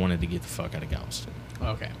realized that I wanted to get the fuck out of Galveston.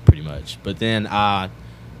 Okay. Pretty much. But then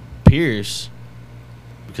Pierce,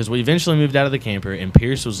 because we eventually moved out of the camper, and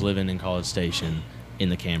Pierce was living in College Station in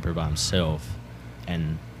the camper by himself.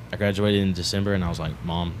 And I graduated in December, and I was like,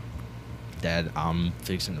 Mom, Dad, I'm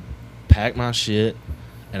fixing to pack my shit,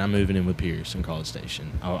 and I'm moving in with Pierce in College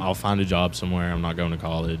Station. I'll find a job somewhere. I'm not going to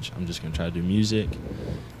college. I'm just going to try to do music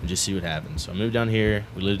and just see what happens. So I moved down here.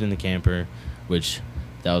 We lived in the camper, which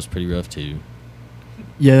that was pretty rough, too.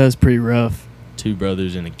 Yeah, that was pretty rough. 2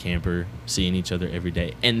 brothers in a camper seeing each other every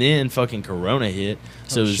day. And then fucking Corona hit.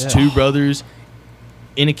 So Oh, it was shit. 2 brothers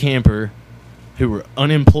in a camper who were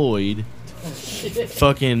unemployed.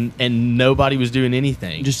 Fucking, and nobody was doing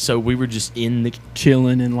anything. Just so we were just in the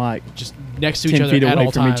Chilling and like Just next to 10 each other feet at away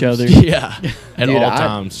all from times. each other. yeah, at Dude, all I-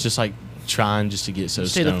 times, just like trying just to get so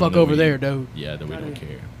Stay the stoned fuck that over we- there, dude. Yeah, that we don't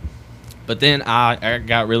care. But then I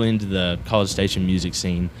got really into the College Station music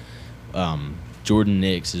scene. Jordan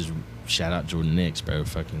Nix is, shout out Jordan Nix, bro,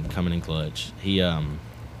 fucking coming in clutch.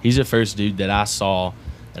 He's the first dude that I saw,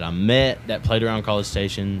 that I met, that played around College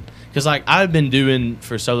Station. Because, like, I've been doing,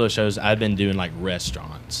 for solo shows, I've been doing, like,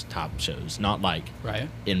 restaurants type shows, not, like, Right.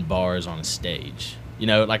 in bars on a stage. You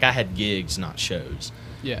know, like, I had gigs, not shows.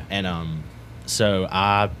 Yeah. And so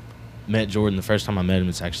I met Jordan. The first time I met him,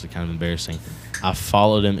 it's actually kind of embarrassing. I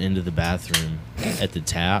followed him into the bathroom at the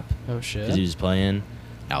tap Oh because shit. he was playing.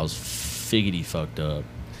 I was figgity fucked up.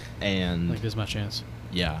 And Like this is my chance.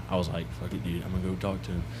 yeah, I was like, fuck it, dude, I'm going to go talk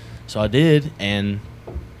to him. So I did, and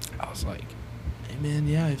I was like, hey, man,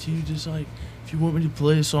 yeah, if you just, like, if you want me to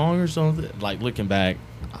play a song or something. Like, looking back,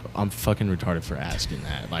 I'm fucking retarded for asking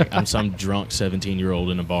that. Like, I'm some drunk 17-year-old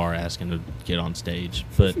in a bar asking to get on stage.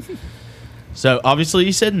 But, so, obviously,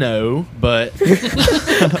 he said no, but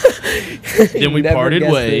then we Never parted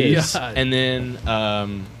guessed ways. this. God. And then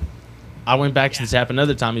I went back to the tap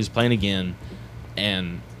another time. He was playing again,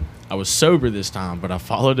 and I was sober this time, but I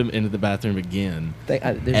followed him into the bathroom again. There's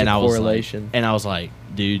and a I was correlation. like, and I was like,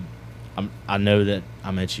 dude, I know that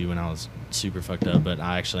I met you when I was super fucked up, but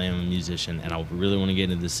I actually am a musician, and I really want to get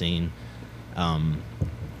into the scene.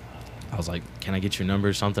 I was like, can I get your number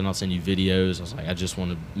or something? I'll send you videos. I was like, I just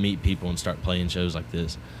want to meet people and start playing shows like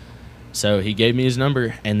this. So he gave me his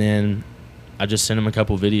number, and then I just sent him a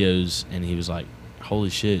couple videos, and he was like, holy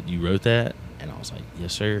shit, you wrote that? And I was like,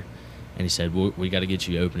 yes, sir. And he said, we got to get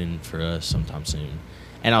you opening for us sometime soon.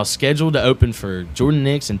 And I was scheduled to open for Jordan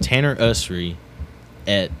Nix and Tanner Usry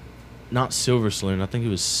at, not Silver Saloon, I think it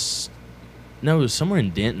was somewhere in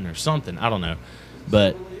Denton or something. I don't know.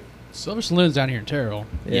 But Silver Saloon's down here in Terrell.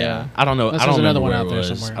 yeah, I don't know. Unless I don't there's another remember one where out it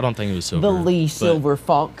there was. somewhere. I don't think it was Silver. The Lee but- Silver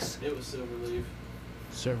Fox. It was Silverleaf.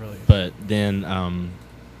 Silver Leaf. But then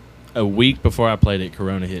a week before I played it,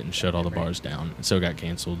 Corona hit and shut all the bars down, so it got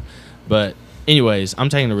canceled. But anyways, I'm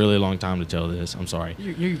taking a really long time to tell this. I'm sorry.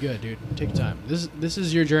 You're good, dude. Take your time. This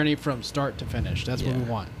is your journey from start to finish. That's what we Yeah.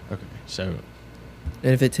 want. Okay, so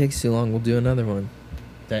And if it takes too long, we'll do another one.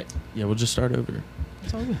 we'll just start over.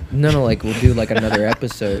 It's all good. No, like we'll do like another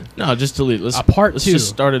episode. No, just delete. Let's A part let's 2. just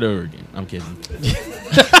start it over again. I'm kidding.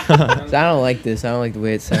 I don't like this. I don't like the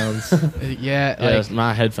way it sounds. Yeah, Yeah, like,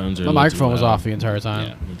 my headphones are. my a little microphone too was loud. off the entire time.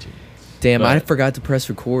 Yeah, me too. Damn, I But- forgot to press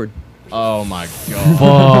record. Oh my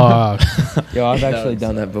god. Fuck. Yo, I've That actually would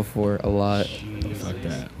done suck. that before a lot. Fuck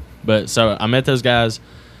that. But so I met those guys.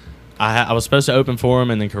 I was supposed to open for them,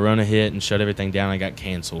 and then Corona hit and shut everything down. I got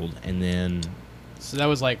canceled, and then So that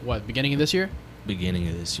was like what, beginning of this year? beginning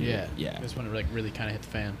of this year. Yeah. That's when it like really kind of hit the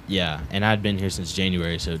fan. Yeah, and I'd been here since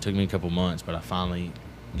January, so it took me a couple months, but I finally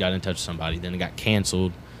got in touch with somebody. Then it got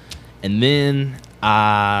canceled, and then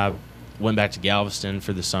I went back to Galveston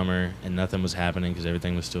for the summer, and nothing was happening because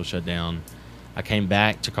everything was still shut down. I came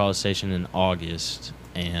back to College Station in August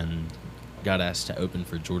and got asked to open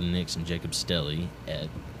for Jordan Nix and Jacob Stelly at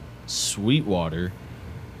Sweetwater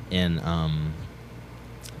in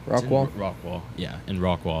Rockwall? Rockwall, yeah, in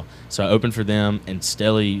Rockwall. So I opened for them, and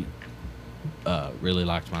Stelly really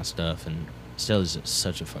liked my stuff, and Stelly's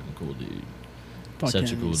such a fucking cool dude.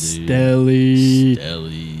 Such a cool dude.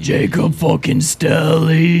 Stelly. Jacob fucking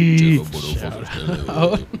Stelly.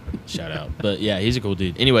 Shout out. But yeah, he's a cool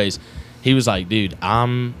dude. Anyways, he was like, dude,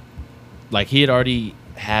 he had already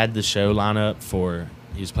had the show lineup for,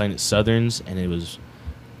 he was playing at Southerns, and it was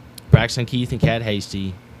Braxton Keith and Cat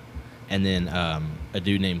Hasty, and then a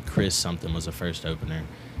dude named Chris something was the first opener.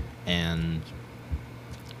 And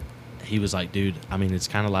he was like, dude, I mean, it's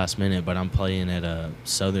kind of last minute, but I'm playing at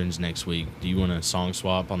Southerns next week. Do you want to song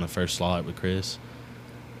swap on the first slot with Chris?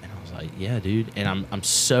 And I was like, yeah, dude. And I'm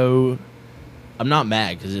not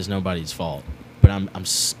mad because it's nobody's fault, but I'm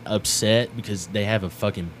upset because they have a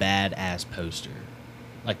fucking badass poster.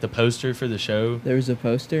 Like the poster for the show. There was a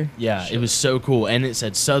poster? Yeah, it was so cool. And it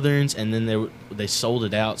said Southerns, and then they sold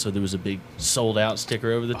it out, so there was a big sold out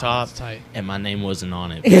sticker over the top. That's tight. And my name wasn't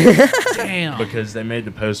on it. Damn. Because they made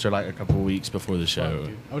the poster like a couple of weeks before the show.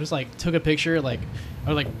 Fuck, I just took a picture, I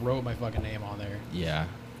wrote my fucking name on there. Yeah,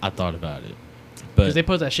 I thought about it. Because But they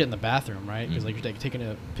put that shit in the bathroom, right? Because you're taking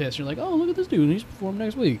a piss, you're like, oh, look at this dude, he's performing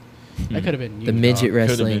next week. That could have been you. The midget Could've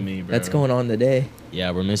wrestling. been me, bro. That's going on today. yeah,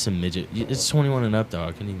 we're missing midget. It's 21 and up, though.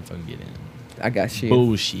 I couldn't even fucking get in. I got you.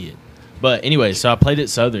 Bullshit. But anyway, so I played at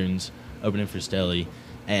Southerns, opening for Stelly,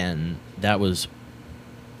 and that was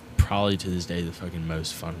probably to this day the fucking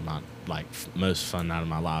most fun night of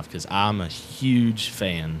my life, because I'm a huge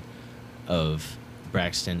fan of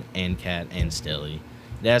Braxton and Cat and Stelly.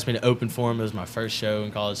 They asked me to open for him. It was my first show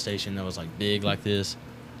in College Station that was big like this,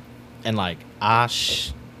 and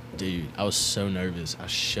dude, I was so nervous. I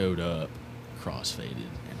showed up crossfaded,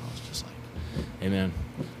 and I was just like, hey man,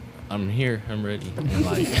 I'm here, I'm ready. And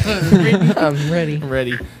I'm ready. I'm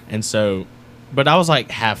ready. And so, but I was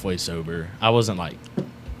halfway sober. I wasn't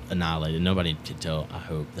annihilated. Nobody could tell, I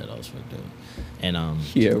hope, that I was fucked up. And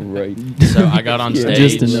Yeah, right. so I got on stage.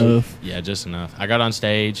 Just enough. Yeah, just enough. I got on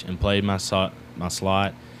stage and played my slot,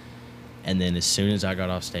 and then as soon as I got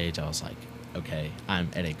off stage, I was like, okay, I'm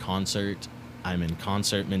at a concert. I'm in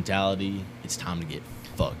concert mentality. It's time to get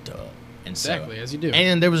fucked up. And Exactly, as you do.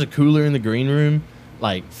 And there was a cooler in the green room,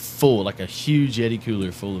 full, a huge Yeti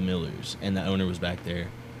cooler full of Millers. And the owner was back there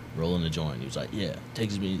rolling a joint. He was like, yeah, take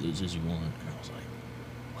as many of those as you want. And I was like,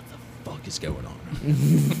 what the fuck is going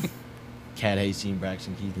on? Cat Hasty and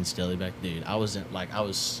Braxton Keith and Stelly back. Dude, I was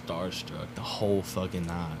starstruck the whole fucking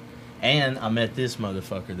night. And I met this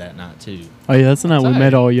motherfucker that night, too. Oh, yeah, that's the night we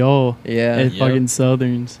met all y'all. Yeah. At Yep. fucking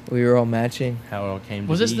Southerns. We were all matching. How it all came to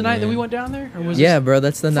Was this be, the night that we man. went down there? Or was Yeah, this, bro,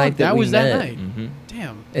 that's the night that we was met. that night. Mm-hmm.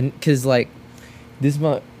 Damn. And because this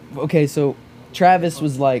month, okay, so Travis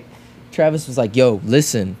was like, yo,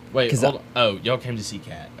 listen. Wait, 'Cause hold on. Oh, y'all came to see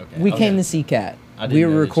Kat. Okay. We Okay. came to see Kat. I didn't We know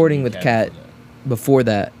were that you recording knew with Kat Kat before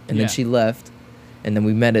that, and Yeah. then she left, and then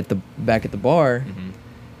we met back at the bar, Mhm.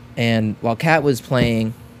 and while Kat was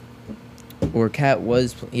playing, while Kat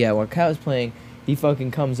was playing, he fucking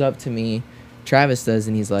comes up to me, Travis does,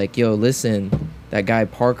 and he's like, yo, listen, that guy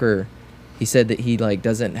Parker, he said that he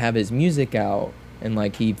doesn't have his music out, and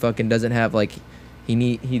he fucking doesn't have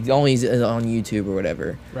he only is on YouTube or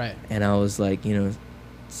whatever. Right. And I was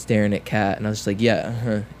staring at Kat, and I was just like,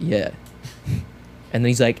 yeah, yeah. And then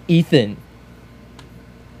he's like, Ethan,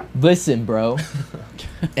 listen, bro.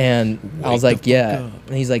 And I was like, yeah.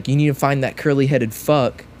 And he's like, you need to find that curly-headed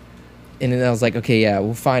fuck. And then I was like, okay, yeah,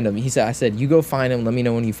 we'll find him. I said, you go find him. Let me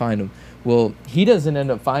know when you find him. Well, he doesn't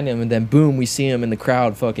end up finding him, and then boom, we see him in the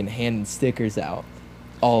crowd fucking handing stickers out.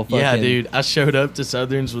 All fucking. Yeah, dude. I showed up to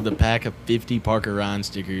Southerns with a pack of 50 Parker Ryan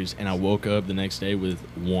stickers, and I woke up the next day with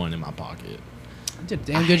one in my pocket. You did a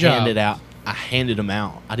damn good job. I handed them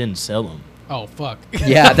out. I didn't sell them. Oh, fuck.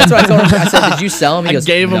 Yeah, that's what I told him. I said, did you sell him? He I goes,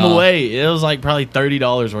 gave them "Nah." away. It was probably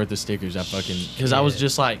 $30 worth of stickers. Because I was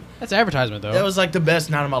just That's advertisement, though. that was the best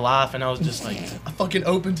night of my life, and I was just I fucking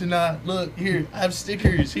opened tonight. Look, here, I have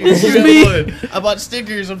stickers. Here, This is you me. got one. I bought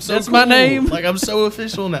stickers. I'm so That's cool. my name. I'm so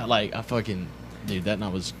official now. I fucking, dude, that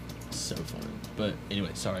night was so fun. But anyway,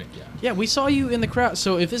 sorry. Yeah. Yeah, we saw you in the crowd.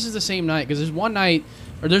 So if this is the same night, because there's one night,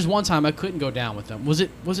 or there's one time I couldn't go down with them. Was it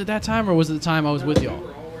that time, or was it the time I was with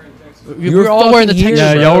y'all? We were all wearing the fucking Texas. here,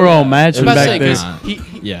 Yeah, bro. y'all were all I was matching about to back say, there.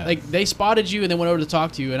 'cause Yeah. they spotted you and then went over to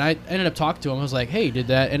talk to you, and I ended up talking to him. I was like, "Hey, did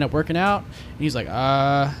that end up working out?" And he's like,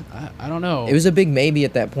 I don't know." It was a big maybe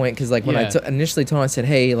at that point, because when I Yeah. initially told him, I said,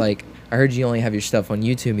 hey, I heard you only have your stuff on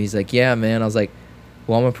YouTube. He's like, yeah, man. I was like,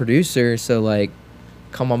 well, I'm a producer, so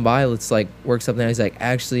come on by, let's work something out. He's like,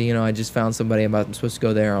 actually, I just found somebody. I'm supposed to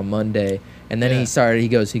go there on Monday. And then Yeah. he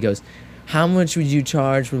goes, how much would you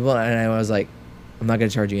charge for blah? And I was like, I'm not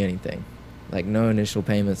gonna charge you anything, no initial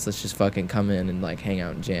payments. Let's just fucking come in and hang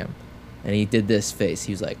out and jam. And he did this face.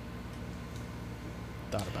 He was like,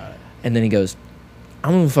 thought about it. and then he goes,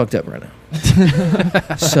 I'm a little fucked up right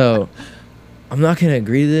now. So I'm not gonna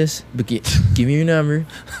agree to this, but give me your number,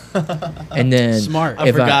 and then Smart.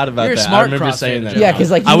 I forgot about You're a that. smart I remember CrossFit saying that. Joe. Yeah, 'cause,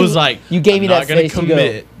 like, I you- was like, you gave me I'm that not gonna face, you go-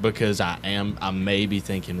 commit because I may be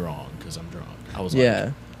thinking wrong because I'm drunk. I was like,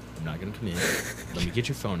 yeah. I'm not gonna commit. Let me get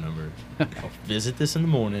your phone number. I'll visit this in the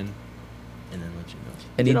morning, and then let you know.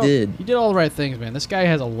 And he all- did. He did all the right things, man. This guy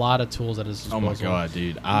has a lot of tools at his disposal. Oh my god,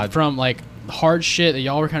 dude! From like hard shit that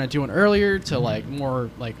y'all were kind of doing earlier to like more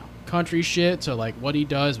like country shit to like what he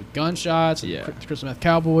does with gunshots and Yeah. Crystal Meth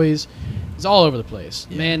Cowboys. He's all over the place.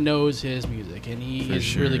 Yeah. Man knows his music, and he For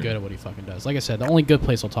is really sure. good at what he fucking does. Like I said, the only good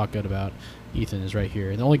place I'll talk good about Ethan is right here.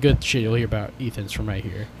 And the only good shit you'll hear about Ethan's from right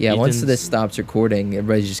here. Yeah, once Ethan's- this stops recording,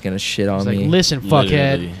 everybody's just gonna shit on He's like, me. listen, Literally.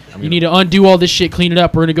 fuckhead, I'm you gonna- need to undo all this shit, clean it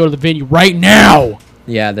up. We're gonna go to the venue right now.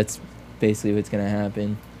 Yeah, that's basically what's gonna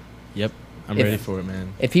happen. Yep, I'm If- ready for it, man.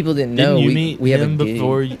 If people didn't know, Didn't you meet we have a him gig.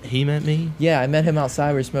 before he met me? Yeah, I met him outside.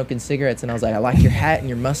 We were smoking cigarettes, and I was like, "I like your hat and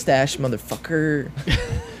your mustache, motherfucker."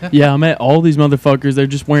 Yeah, I met all these motherfuckers. They're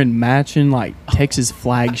just wearing matching like Texas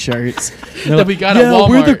flag shirts. They're That like, we got at yeah,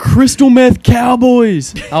 we're the Walmart." Crystal Meth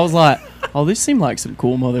Cowboys. I was like, oh, these seem like some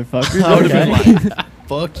cool motherfuckers. I would have Okay. been like,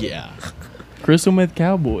 fuck yeah. Crystal Meth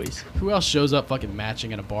Cowboys. Who else shows up fucking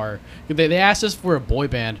matching in a bar? They asked us for a boy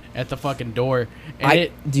band at the fucking door.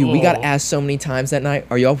 And Dude, we got oh. asked so many times that night,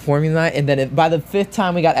 "Are y'all performing tonight?" And then by the 5th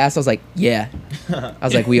time we got asked, I was like, "Yeah." I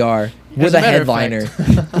was like, "We are. We're As the a matter of headliner."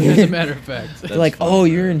 fact- As a matter of fact. They're like, funny, "Oh,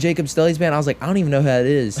 man. you're in Jacob Stelly's band." I was like, "I don't even know who that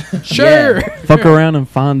is." Sure. Yeah. Fuck around and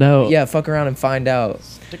find out. Yeah, fuck around and find out.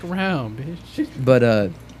 Stick around, bitch.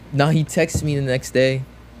 But no, he texted me the next day,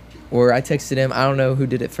 or I texted him. I don't know who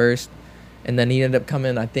did it first, and then he ended up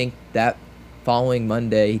coming. I think that following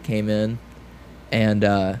Monday he came in, and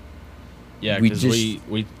Yeah, We because just-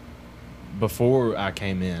 we before I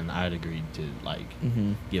came in, I had agreed to like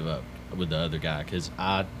mhm. give up with the other guy because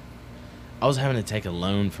I was having to take a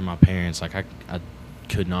loan from my parents. Like I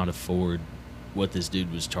could not afford what this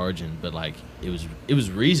dude was charging, but like it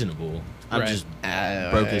was reasonable. I'm Right. just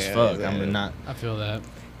broke as fuck. I'm not. I feel that.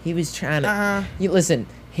 He was trying to. Listen,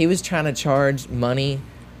 he was trying to charge money,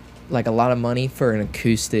 like a lot of money for an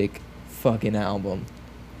acoustic fucking album.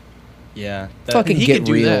 Yeah. Fucking He get can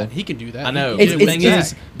do real. that. He can do that. I know. He It's- can the do thing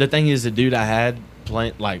that. is, the dude I had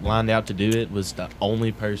lined out to do it was the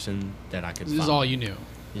only person that I could This find. is all you knew.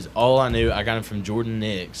 Is all I knew. I got him from Jordan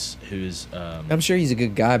Nix, who's I'm sure he's a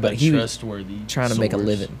good guy, but a he was trustworthy. trying to make a source.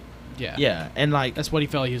 living. Yeah. Yeah, and like That's what he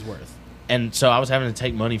felt he was worth. And so I was having to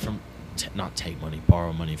take money from, not take money,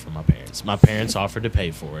 borrow money from my parents. My parents offered to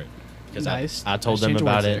pay for it because Nice. I told Nice them change of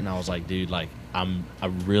about words it, there. and I was like, dude, like I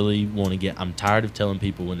really want to get. I'm tired of telling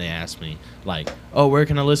people when they ask me, like, oh, where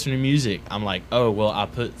can I listen to music? I'm like, oh, well, I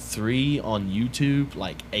put 3 on YouTube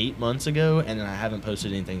like 8 months ago, and then I haven't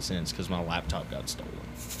posted anything since because my laptop got stolen.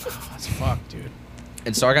 Oh, that's fucked, dude.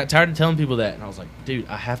 And so I got tired of telling people that, and I was like, dude,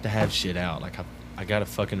 I have to have shit out. Like I gotta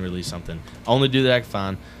fucking release something. I only do that I can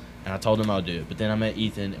find. And I told him I would do it. But then I met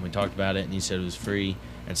Ethan, and we talked about it, and he said it was free.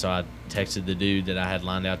 And so I texted the dude that I had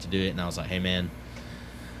lined out to do it, and I was like, hey, man,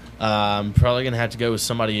 I'm probably going to have to go with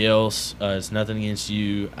somebody else. It's nothing against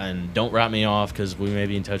you. And don't write me off because we may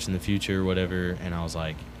be in touch in the future or whatever. And I was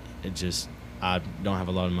like, I don't have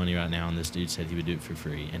a lot of money right now. And this dude said he would do it for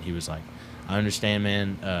free. And he was like, I understand,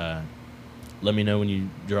 man. Let me know when you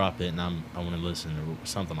drop it, and I want to listen or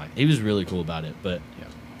something like that. He was really cool about it. But Yeah.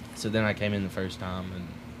 So then I came in the first time, and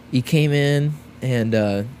He came in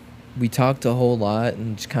and we talked a whole lot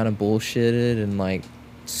and just kind of bullshitted and like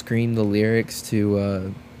screamed the lyrics to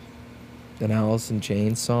an Alice in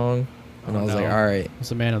Chains song, and I was like, all right. What's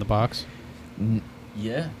the man in the box?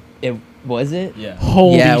 yeah. It was it? Yeah.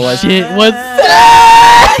 Holy Yeah, it was. shit! What's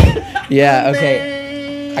Yeah.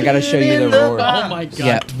 Okay. I gotta show you the roar. Oh my god!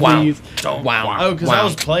 Yeah. Please. Wow. Oh, because I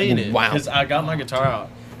was playing it. Wow. Because I got my guitar out.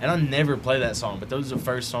 And I never play that song, but that was the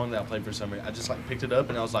first song that I played for some reason. I just like picked it up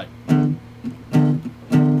and I was like,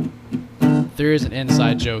 There is an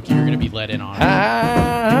inside joke you're gonna be let in on.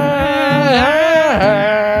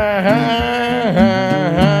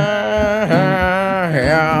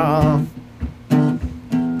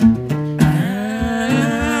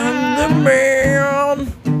 The man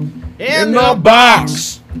in the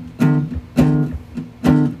box.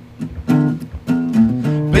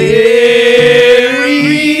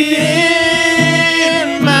 Buried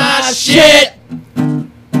in my shit.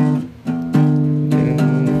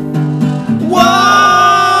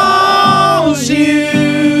 Won't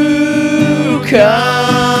you come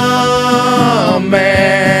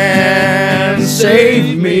and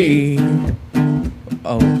save me?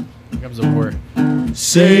 Oh, Here comes the war.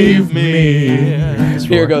 save me. Nice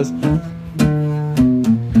Here roar. it goes.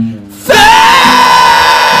 Save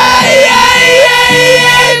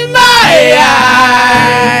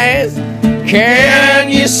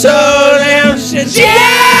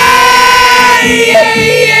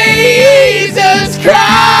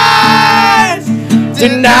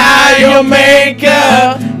now your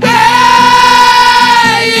makeup.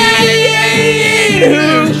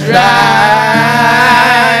 Who tries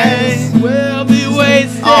will be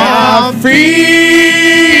wasted on free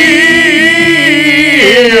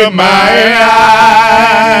my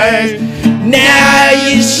eyes. Now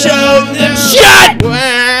you show them shut.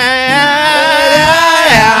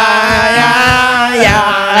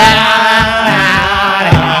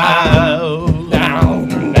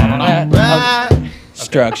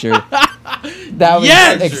 Structure. That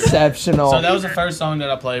was exceptional. So that was the first song that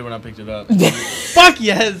I played when I picked it up. Fuck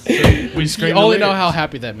yes. We You screamed. only know how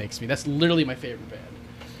happy that makes me. That's literally my favorite band.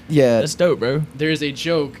 Yeah. That's dope, bro. There's a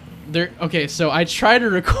joke. Okay, so I tried to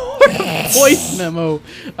record a voice memo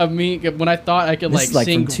of me when I thought I could This is like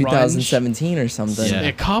sing from 2017 or something. Yeah.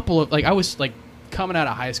 A couple of I was like coming out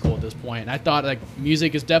of high school at this point, and I thought like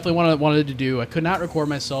music is definitely what I wanted to do. I could not record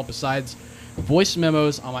myself besides voice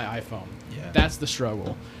memos on my iPhone. Yeah. That's the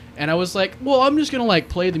struggle. And I was like, well, I'm just gonna like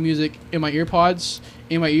play the music in my earpods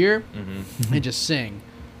in my ear and just sing.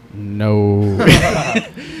 No,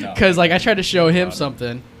 because like I tried to show him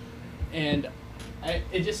something, and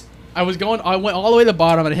I went all the way to the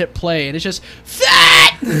bottom and I hit play, and it's just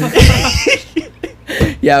fat.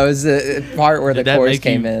 Yeah, it was the part where Did the that chorus make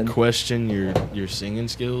came you in. question your singing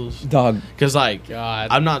skills? Dog. Because like, God.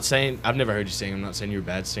 I'm not saying I've never heard you sing. I'm not saying you're a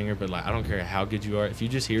bad singer, but like, I don't care how good you are. If you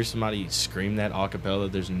just hear somebody scream that a cappella,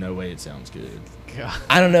 there's no way it sounds good. God.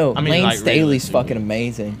 I don't know. I mean, Lane like, Staley's realistically. fucking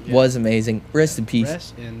amazing. Yeah. Was amazing. Rest in peace.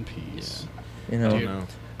 Rest in peace. You I know. don't Dude. know.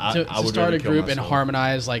 To I would start rather a kill group and myself.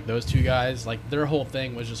 harmonize like those two guys, like their whole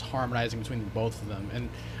thing was just harmonizing between both of them. And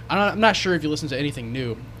I'm not sure if you listen to anything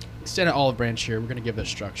new. Extended Olive Branch here. We're gonna give this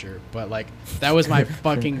structure, but like that was my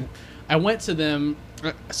fucking. I went to them.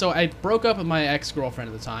 So I broke up with my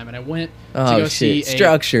ex-girlfriend at the time, and I went to Oh go see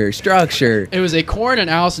shit. Structure. It was a Korn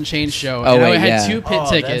and Alice in Chains show, Oh, and I wait, had yeah. 2 pit Oh,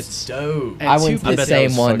 tickets. That's dope. And I two went to pit the bet that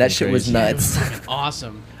was same one. That fucking shit was crazy. nuts. Fucking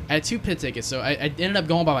awesome. I had 2 pit tickets, so I ended up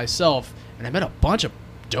going by myself, and I met a bunch of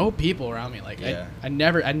dope people around me. Like Yeah. I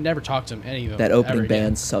never talked to any of them. That ever opening again.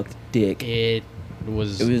 band sucked dick. It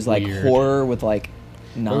was. It was like weird. horror with like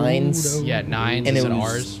nines. Yeah, nines And it and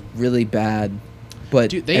was ours. really bad. But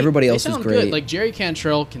Dude, everybody they else was sound great. Good. Like Jerry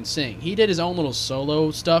Cantrell can sing. He did his own little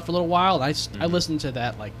solo stuff for a little while, and I Mm-hmm. listened to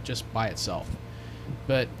that like just by itself.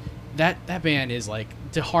 But that band is like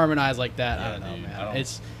to harmonize like that. I Yeah, don't know, dude,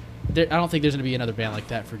 man. I don't think there's gonna be another band like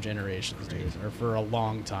that for generations, dude, or for a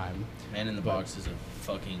long time. Man in the Box is a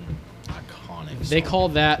fucking iconic. They song. call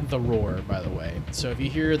that the Roar, by the way. So if you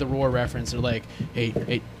hear the Roar reference, they're like,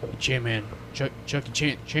 "Hey, Chan man,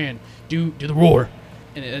 Chucky Chan, do the Roar,"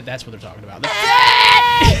 and that's what they're talking about.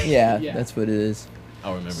 yeah, Yeah. that's what it is.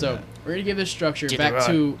 I'll remember So that. we're gonna give this structure Do the back roar.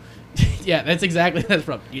 to. Yeah, that's exactly that's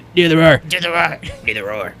from. Do the Roar. Do the roar. Do the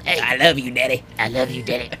roar. Hey, I love you, Daddy. I love you,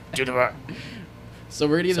 Daddy. Do the roar. So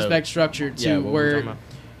we're gonna give this So, back structure to yeah, what were we where talking about?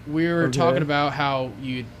 we were Okay. talking about how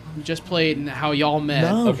you just played and how y'all met.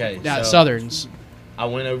 No. Okay, Yeah, so Southerns. I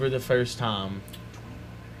went over the first time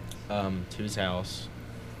to his house.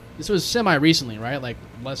 This was semi recently, right? Like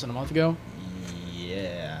less than a month ago.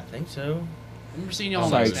 Yeah, I think so. I remember seeing y'all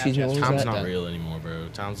Sorry, on excuse me, Snapchat. what was Time's that? not real anymore, bro.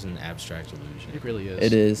 Time's an abstract illusion. It really is.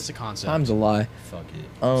 It is. It's a concept. Time's a lie. Fuck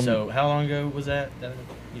it. Um, So how long ago was that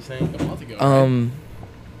you think? a month ago. Right?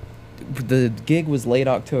 The gig was late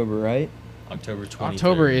October, right? October 23rd.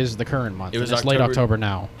 October is the current month. It was and it's late October- October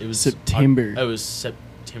now. It was September. It was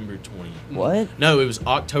September 20. What? No, it was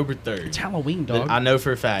October 3rd. It's Halloween, dog. I know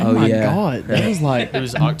for a fact. Oh, Oh, my yeah. god, that was like It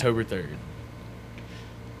was October 3rd.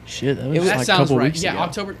 shit. That It was was- that like a sounds couple right. weeks Yeah, ago.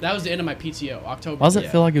 October. That was the end of my PTO. October. Why does it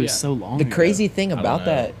Yeah. feel like it was Yeah. so long? The ago? crazy thing don't about know.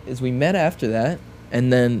 that is we met after that,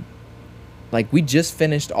 and then, like, we just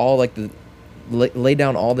finished all, like, lay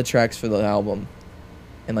down all the tracks for the album.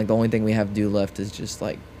 And, like, the only thing we have to do left is just,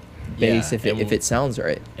 like, bass Yeah, if and it sounds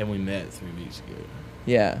right. And we met 3 weeks ago.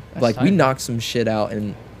 Yeah. That's Like, we tight. knocked some shit out,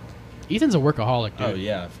 and Ethan's a workaholic, dude. Oh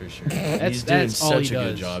yeah, for sure. That's- He's doing that's all such he a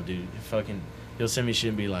good does. job, dude. He'll send me shit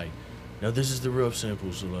and be like, "No, this is the rough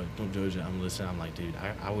sample, so like, don't judge it." I'm listening. I'm like, dude,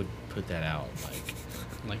 I would put that out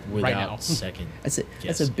Like without right now. second. that's a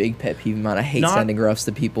Yes. big pet peeve of mine. I hate Not- sending roughs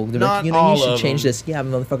to people. They're not like, you all should of change them. this. Yeah,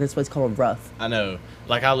 motherfucker, that's why it's called a rough. I know.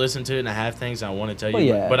 Like I listen to it and I have things I want to tell you, Well,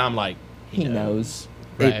 yeah. but I'm like, He knows.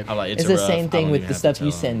 Right. It- I'm like, it's a the rough. same I thing don't with even the have to stuff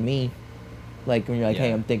you tell send him. me. Like when you're like, hey,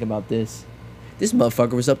 Yeah. I'm thinking about this. This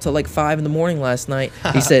motherfucker was up till like 5 in the morning last night.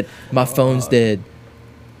 He said, my phone's dead.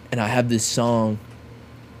 And I have this song.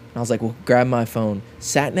 And I was like, well, grab my phone.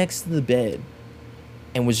 Sat next to the bed.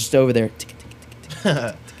 And was just over there.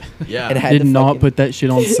 Yeah, And had Did the not fucking- put that shit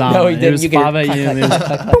on silent. No, he didn't. It was You can 5 hear a.m. clack, It was clack,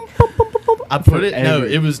 clack, clack, clack. I put it. No, forever.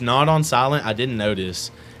 it was not on silent. I didn't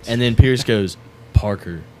notice. And then Pierce goes,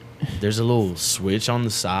 Parker, there's a little switch on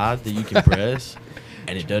the side that you can press,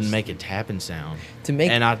 and it doesn't make a tapping sound.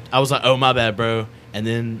 And I was like, oh, my bad, bro. And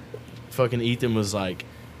then fucking Ethan was like,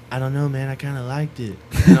 I don't know, man. I kind of liked it.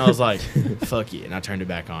 And I was like, fuck it. And I turned it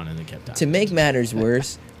back on and then kept tapping. To make matters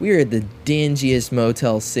worse, we were at the dingiest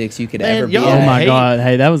Motel 6 you could Man, ever be y'all at. Oh my hate- god!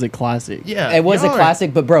 Hey, that was a classic. Yeah. It was a y'all are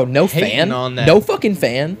classic, but bro, no hating fan. on that. No fucking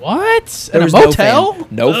fan. What? There In a was motel?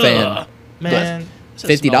 No Ugh, fan. Man.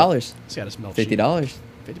 $50. It's got to smell $50. cheap.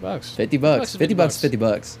 $50. $50.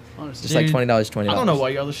 $50. Honestly. Just like Dude, $20, $20. I don't know why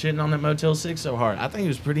y'all are shitting on that Motel 6 so hard. I think it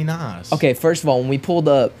was pretty nice. Okay, first of all, when we pulled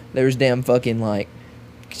up, there was damn fucking like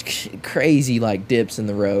crazy like dips in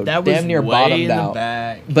the road. That was damn near way bottomed in the out.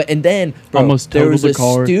 back. But and then bro, Almost there was totaled a the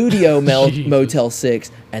car. studio Jesus. Motel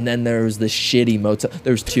 6, and then there was the shitty motel.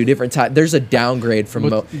 There's two different types. There's a downgrade from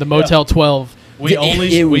The Motel 12. We It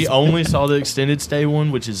only was- only saw the extended stay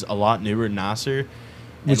one, which is a lot newer and nicer.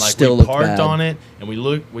 And Which like still we looked parked bad. on it, and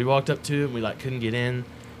we walked up to it, and we like couldn't get in,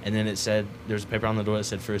 and then it said there's a paper on the door that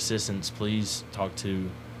said for assistance, please talk to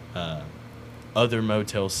other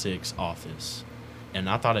Motel 6 office. And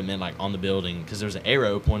I thought it meant like on the building because there's an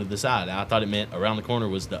arrow pointed to the side. And I thought it meant around the corner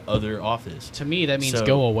was the other office. To me, that means So-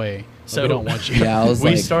 go away. so- we don't want you. Yeah, I was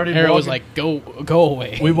We like, started. Arrow was walking- like, go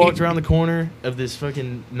away. We walked around the corner of this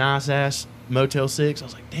fucking nice ass Motel 6. I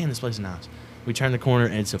was like, damn, this place is nice. We turned the corner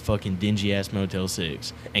and it's a fucking dingy ass Motel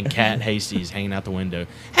 6. And Cat Hasty's hanging out the window.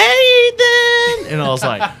 Hey, Ethan! And I was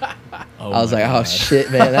like, oh, I was my like, oh God. shit,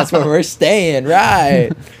 man, that's where we're staying,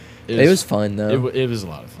 right? It was fun though. It was a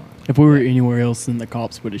lot of fun. If we were anywhere else, then the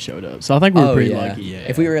cops would have showed up. So I think we were Oh, pretty yeah. lucky. Yeah.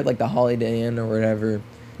 If we were at like the Holiday Inn or whatever,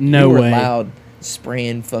 No we were way. loud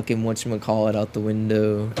spraying fucking whatchamacallit out the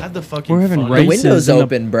window. I had the fucking We're having fun- The races window's in the-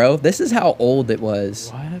 open, bro. This is how old it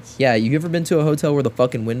was. What? Yeah, you ever been to a hotel where the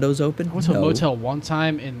fucking window's open? I went to a No. motel one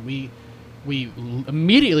time and we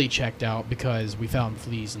immediately checked out because we found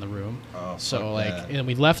fleas in the room. Oh, So fuck like, that. and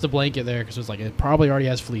we left the blanket there because it was like it probably already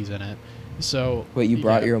has fleas in it. So Wait, you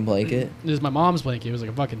brought yeah. your own blanket? This is my mom's blanket. It was like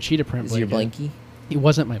a fucking cheetah print Is it blanket. your blankie? It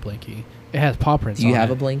wasn't my blankie. It has paw prints. Do you on have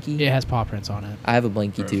it. a blankie? It has paw prints on it. I have a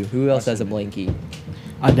blankie too. Who else has a blankie?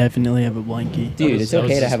 I definitely have a blankie. Dude, was- it's that was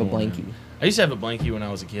okay to this have a morning. blankie. I used to have a blankie when I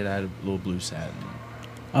was a kid. I had a little blue satin.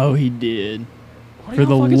 Oh, he did. What are For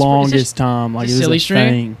the y'all fucking longest time. Like, is it this was silly a string?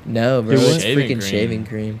 thing. No, bro, It was it's shaving freaking cream. shaving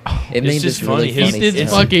cream. It It's made just this really funny. funny. Ethan's It's-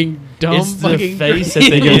 sound. fucking dumb. It's the fucking face green.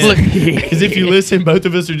 that they Look- Because if you listen, both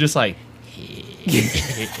of us are just like.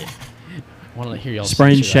 Want to hear y'all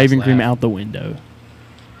Spraying shit shaving laugh. cream out the window.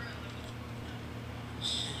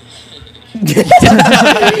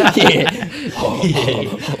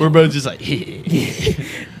 We're both just like.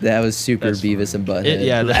 That was super That's Beavis and Butthead.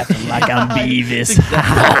 Yeah, Laughing like I'm Beavis.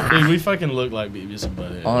 Dude, we fucking look like Beavis and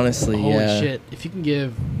Butthead. Honestly, Holy yeah. shit! If you can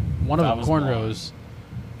give one of If I them was cornrows, blind. if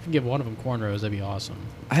you can give one of them cornrows, that'd be awesome.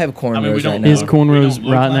 I have cornrows I mean, we right don't now. His look- cornrows we don't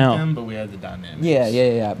look right like now. them, but we have the dynamics.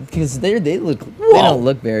 Yeah. Because they don't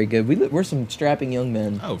look very good. We're some strapping young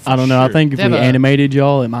men. Oh, for I don't know. I sure. think if They have we a- animated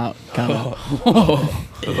y'all, it might kind of. Who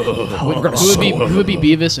would be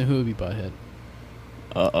Beavis and who would be Butthead?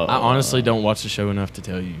 I honestly don't watch the show enough to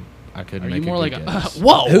tell you. I couldn't Are make you more a like good a guess.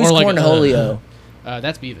 whoa? Who's or like a, Cornholio?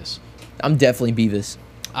 That's Beavis. I'm definitely Beavis.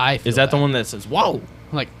 I feel Is that the one that says "Whoa"?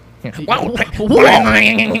 like? Yeah. The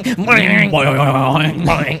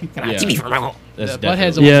That's Butthead's the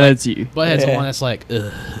definitely- Yeah, one that's you. Butthead's the Yeah. one that's like,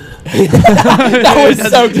 ugh. That was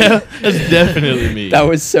so good. That's definitely me. That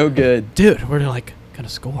was so good. Dude, we're like gonna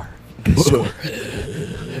score.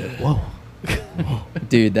 Whoa.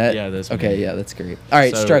 Dude, that Yeah, that's okay, me. yeah, that's great. All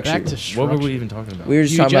right, So, structure. Back to What structure. were we even talking about? We were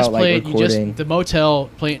just You talking just about like played. You recording. just the motel,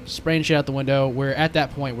 playing, spraying shit out the window. We're at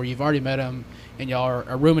that point where you've already met him, and y'all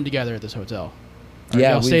are rooming together at this hotel. Or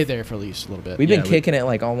Yeah, y'all we've- stayed there for at least a little bit. We've Yeah, been we- kicking it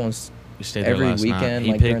like almost We stayed there every last night. weekend,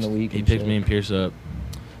 He like, during picked- the week He and picked shit. me and Pierce up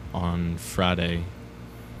on Friday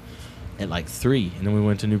at like 3, and then we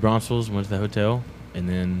went to New Braunfels, went to the hotel, and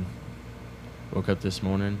then woke up this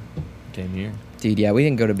morning, came here. dude. Yeah, we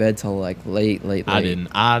didn't go to bed till like late. I didn't.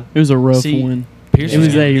 I It was a rough See, one. Pierce It was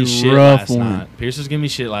giving a me shit rough last one. night. Pierce was giving me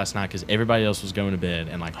shit last night because everybody else was going to bed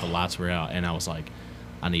and like the lights were out, and I was like,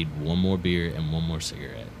 I need one more beer and one more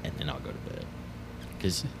cigarette, and then I'll go to bed.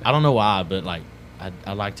 Because I don't know why, but like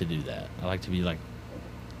I like to do that. I like to be like,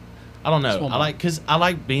 I don't know. Small I like because I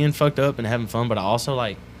like being fucked up and having fun, but I also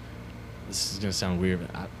like. This is gonna sound weird,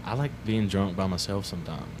 but I like being drunk by myself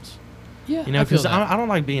sometimes. Yeah, You know, I feel because that. I don't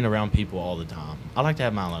like being around people all the time. I like to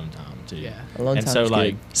have my alone time too. Yeah. Alone and time's so good.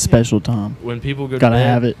 like Special time. when people go Gotta to bed,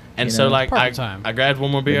 have it. and You so know? like Part I, of the time. I grabbed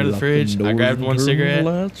one more beer out of the fridge. I grabbed one cigarette.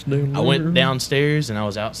 I went downstairs and I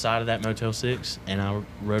was outside of that Motel 6 and I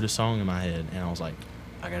wrote a song in my head and I was like,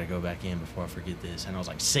 I gotta go back in before I forget this. And I was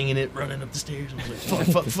like singing it, running up the stairs. I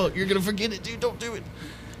was like, fuck, you're gonna forget it, dude. Don't do it.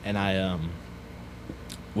 And I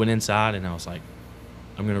went inside and I was like,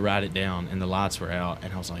 I'm gonna write it down. And the lights were out.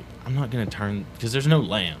 And I was like, I'm not gonna turn, because there's no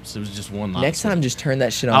lamps. There was just one light. Next time, just turn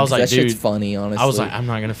that shit on. I was like, that shit's dude, funny, honestly. I was like, I'm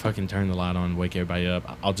not gonna fucking turn the light on and wake everybody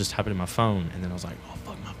up. I'll just type it in my phone. And then I was like, oh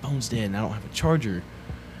fuck, my phone's dead and I don't have a charger.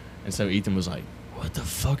 And so Ethan was like, what the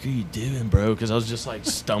fuck are you doing, bro? Because I was just like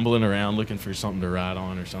stumbling around looking for something to write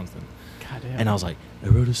on or something. Goddamn. And I was like, I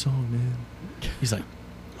wrote a song, man. He's like,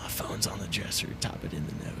 my phone's on the dresser. Type it in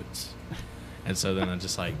the notes. And so then I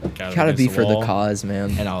just like got gotta be for the wall, cause,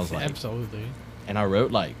 man. And I was like, Absolutely. and I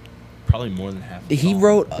wrote like probably more than half. The He song.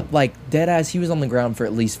 wrote like dead ass. He was on the ground for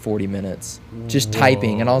at least 40 minutes, just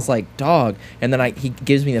typing, and I was like, dog. And then he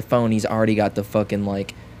gives me the phone. He's already got the fucking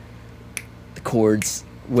like the chords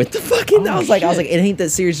with the fucking. I was like, it ain't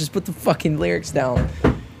that serious. Just put the fucking lyrics down.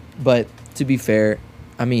 But to be fair,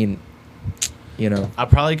 I mean, you know, I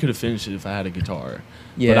probably could have finished it if I had a guitar.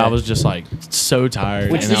 yeah. But I was just like so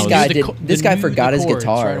tired. Which and this I was, guy The did- co- this the guy knew forgot the his chords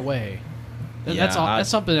guitar. right away. Yeah, That's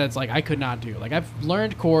something that's like I could not do. Like I've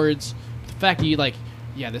learned chords. The fact that you like,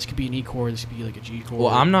 yeah, this could be an E chord. This could be like a G chord. Well,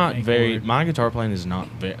 I'm not an A very. chord. My guitar playing is not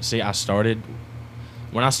very. See,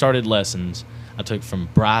 when I started lessons, I took from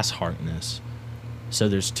Bryce Harkness. So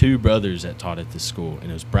there's two brothers that taught at this school, and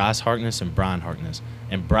it was Bryce Harkness and Brian Harkness.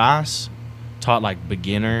 And Bryce taught like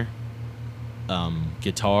beginner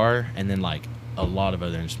guitar, and then like a lot of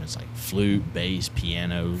other instruments like flute, bass,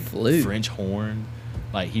 piano, Flute. French horn.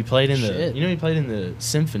 Like he played in Shit. he played in the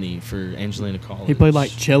symphony for Angelina College. He played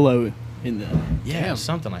like cello in the. yeah, Damn.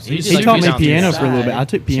 something like So that. you did, He like, taught me music piano theory. for a little bit. I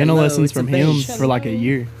took piano Cello, lessons it's a from him bass. for like a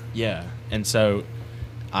year. Yeah, and so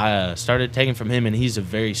I started taking from him, and he's a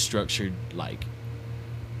very structured, like,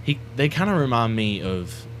 they kind of remind me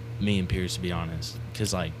of me and Pierce, to be honest,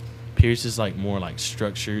 because, like, Pierce is, like, more, like,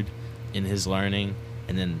 structured in his learning,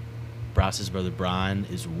 and then Bryce's brother Brian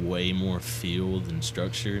is way more feel than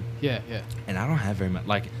structured, Yeah. and I don't have very much.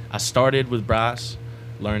 Like, I started with Bryce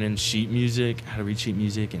learning sheet music, how to read sheet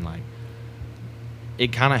music, and, like,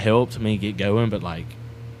 it kind of helped me get going, but, like,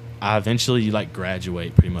 I eventually like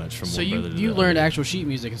graduate pretty much from So one brother to you the learned other. actual sheet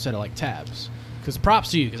music instead of like tabs. Because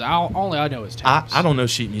props to you. Because all I know is tabs. I don't know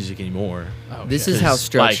sheet music anymore. Oh, This shit. is how 'Cause,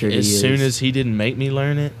 structured like, as he soon is. as he didn't make me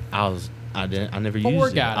learn it, I never But used we're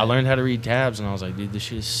it. got I it. learned how to read tabs, and I was like, dude, this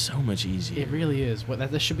shit is so much easier. It really is.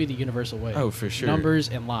 That should be the universal way. Oh, for sure. Numbers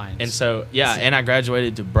and lines. And so and I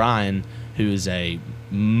graduated to Brian, who is a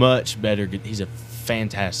much better. He's a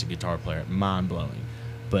fantastic guitar player, mind blowing,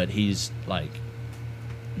 but he's like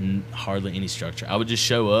hardly any structure. I would just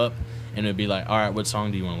show up, and it would be like, all right, what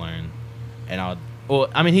song do you want to learn?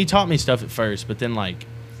 And he taught me stuff at first, but then like,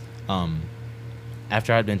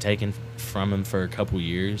 after I'd been taken from him for a couple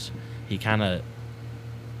years, he kind of,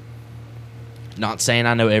 not saying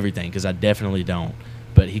I know everything because I definitely don't,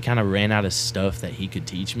 but he kind of ran out of stuff that he could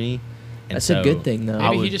teach me. And That's so a good thing, though.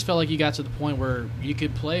 maybe he just felt like you got to the point where you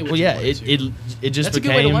could play. What Well, you yeah, wanted to. it just That's a good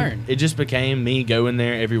way to became learn. it just became me going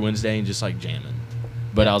there every Wednesday and just like jamming,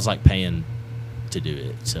 but I was like paying to do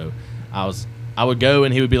it. So I would go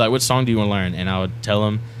and he would be like, "What song do you want to learn?" And I would tell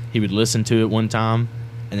him. He would listen to it one time,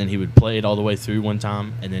 and then he would play it all the way through one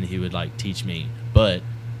time, and then he would like teach me. But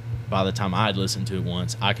by the time I'd listened to it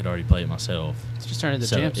once, I could already play it myself. It's just turned into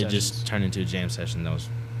So jam it sessions. just turned into a jam session that I was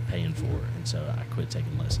paying for, and so I quit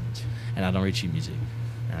taking lessons. And I don't read sheet music,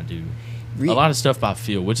 and I do a lot of stuff by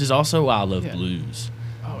feel, which is also why I love Yeah. blues.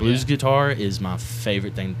 Oh, Blues yeah. guitar is my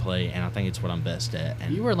favorite thing to play, and I think it's what I'm best at.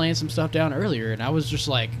 And You were laying some stuff down earlier, and I was just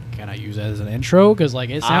like, "Can I use that as an intro?" Because like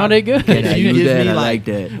it sounded good. Can I you use give that? me, I like- like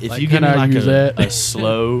that. if Like, you give can me I like use a that?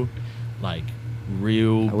 slow, like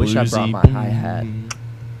real I wish I brought bluesy my boom, hi-hat.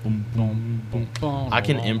 boom, boom, boom, boom. I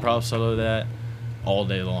can improv solo that all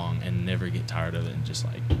day long and never get tired of it, and just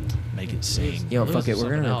like make it sing. Yo, Blues fuck it. is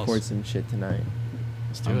We're gonna something record else. some shit tonight.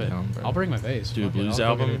 Let's do I'm it. down, bro. I'll bring my bass. Do a Fuck it, blues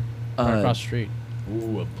I'll go get album? it right across the street.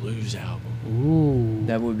 Ooh, a blues album. Ooh.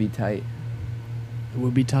 That would be tight. It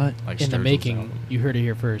would be tight. Like in the Sturgill's making. album. You heard it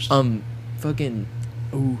here first. Fucking,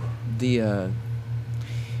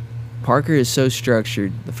 Parker is so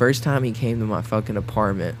structured. The first time he came to my fucking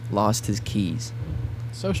apartment, lost his keys.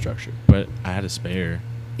 So structured. But I had a spare,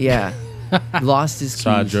 Yeah, lost his keys.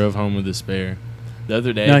 so I drove home with a spare. The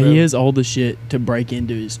other day, No, bro, he is old as shit to break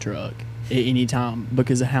into his truck at any time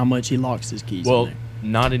because of how much he locks his keys in Well, there.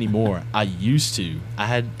 not anymore. I used to. I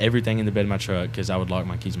had everything in the bed of my truck because I would lock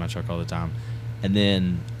my keys in my truck all the time. And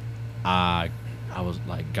then I was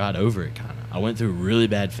like, got over it kind of. I went through a really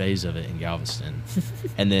bad phase of it in Galveston.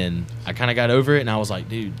 And then I kind of got over it, and I was like,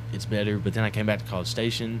 dude, it's better. But then I came back to College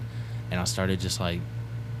Station, and I started just like, making it sing. You know, fuck it, we're gonna record some shit tonight. Let's do it. I'll bring my bass. Let's do it. I'll bring my bass. Do a blues album. Ooh, a blues album. In the making. You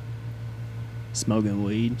heard it here first. Do a blues album. Smoking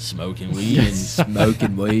weed. smoking weed, and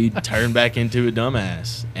Smoking weed. turned back into a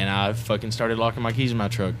dumbass. And I fucking started locking my keys in my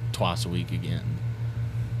truck twice a week again.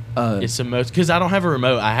 It's the most, because I don't have a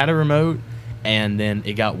remote. I had a remote, and then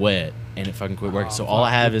it got wet, and it fucking quit working. So all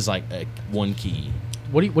I have is like one key.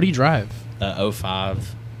 What do you drive?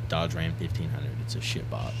 05 Dodge Ram 1500. It's a shit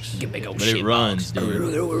box. Big old But shit it runs, box.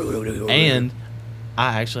 dude. And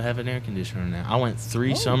I actually have an air conditioner now. I went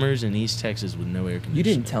 3 summers in East Texas with no air conditioner. You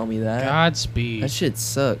didn't tell me that. Godspeed. That shit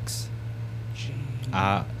sucks.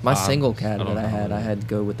 My I single cab don't that know. I had to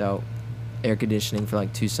go without air conditioning for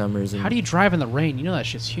like 2 summers. And How do you drive in the rain? You know that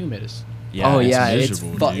shit's humid. Yeah, oh it's yeah,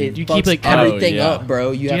 miserable, it dude. You fucks keep, like, everything yeah. up,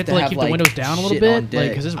 bro. Do you have to like keep the windows down a little shit on bit, like deck.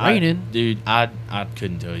 because it's raining? Dude, I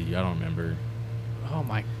couldn't tell you. I don't remember. Oh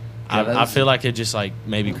my. I feel like it just like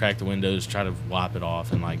maybe crack the windows, try to wipe it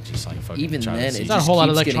off, and like just like fucking Even try then, to see. There's it not a just whole lot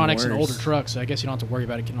of keeps getting electronics in worse. older trucks, so I guess you don't have to worry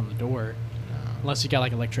about it getting on the door. Unless you got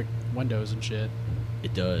like electric windows and shit.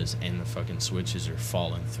 It does, and the fucking switches are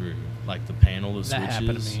falling through. Like the panel of That switches.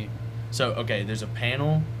 happened to me. So okay, there's a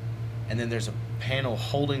panel, and then there's a panel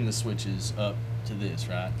holding the switches up to this,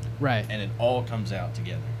 right? Right. And it all comes out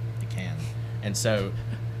together. It can, and so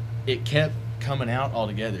it kept coming out all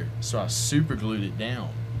together. So I super glued it down.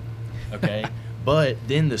 Okay, but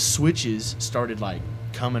then the switches started like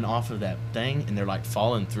coming off of that thing, and they're like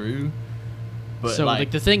falling through. But So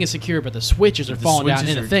like the thing is secure, but the switches are falling down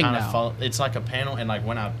in the thing now. It's like a panel, and like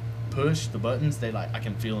when I push the buttons, they like I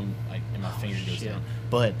can feel them like, and my finger goes shit. down.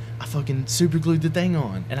 But I fucking super glued the thing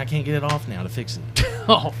on, and I can't get it off now to fix it.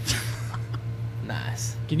 Oh.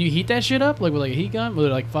 Nice. Can you heat that shit up like with like a heat gun? Will it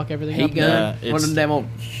like fuck everything Heat up? gun. Yeah, One of them old.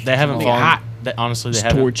 They haven't Make it fallen. hot. Honestly, they Just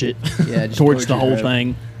haven't. torch it. Yeah, just torch the torch it, whole right?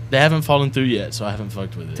 thing. They haven't fallen through yet, so I haven't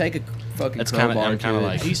fucked with it. Take a fucking That's kind of. crowbar I'm kind of to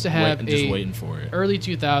it. like. I used to have just a waiting for it. Early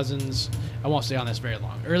 2000s. I won't stay on this very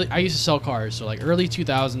long. I used to sell cars, so like early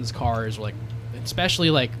 2000s cars were like, especially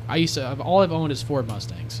like all I've owned is Ford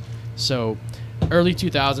Mustangs. So early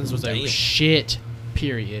 2000s was a Damn. shit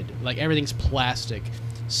period. Like everything's plastic.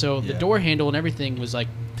 So the Yeah. door handle and everything was like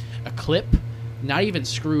a clip, not even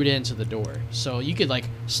screwed into the door. So you could like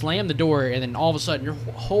slam the door, and then all of a sudden you're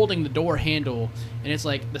holding the door handle, and it's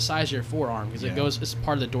like the size of your forearm because Yeah. it's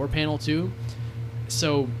part of the door panel too.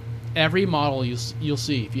 So every model you'll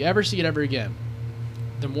see, if you ever see it ever again,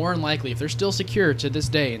 the more than likely, if they're still secure to this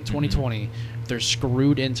day in 2020, they're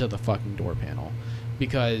screwed into the fucking door panel,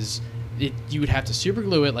 because you would have to super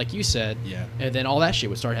glue it like you said, Yeah. and then all that shit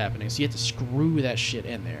would start happening. So you have to screw that shit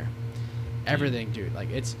in there. Everything, dude. Like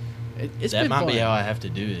it's That been might be fun. how I have to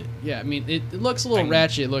do it. Yeah, I mean it looks a little I can-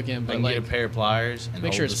 ratchet looking, I but can like get a pair of pliers and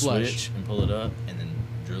make hold sure the it's flush. switch and pull it up, and then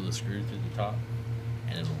drill the screw through the top,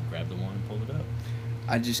 and it'll grab the one and pull it up.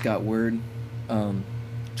 I just got word.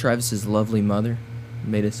 Travis's lovely mother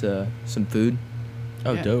made us some food.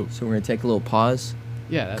 Oh, Yeah. dope. So we're gonna take a little pause,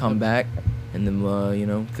 yeah, come back, and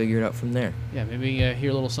then figure it out from there. Yeah, maybe hear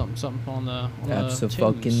a little something on the tunes.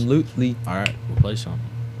 Absolutely. All right, we'll play something.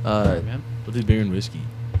 All right, man. We'll do beer and whiskey.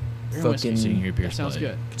 Beer and whiskey. Fucking So you can hear That Pierce sounds play.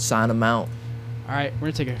 good. sign them out. All right,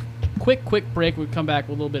 we're gonna take a quick break. We'll come back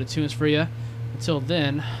with a little bit of tunes for you. Until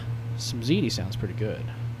then, some ZD sounds pretty good.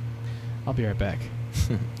 I'll be right back.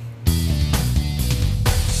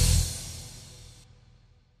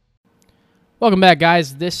 Welcome back,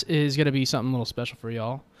 guys. This is gonna be something a little special for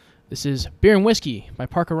y'all. This is Beer and Whiskey by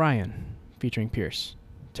Parker Ryan, featuring Pierce.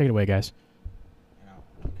 Take it away, guys.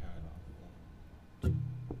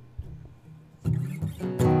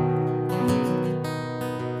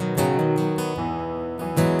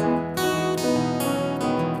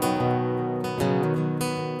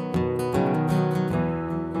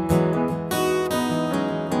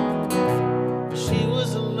 She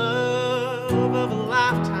was the love of a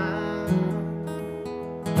lifetime.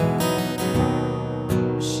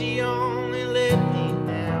 She only let me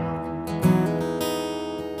down.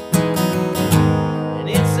 And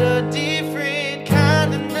it's a different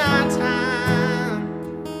kind of nighttime.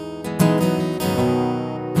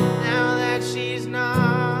 Now that she's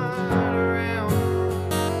not around.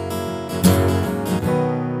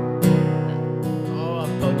 Oh,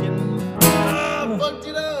 I fucked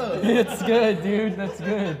it up. It's good, dude. That's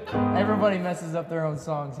good. Everybody messes up their own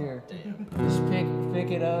songs here. Just pick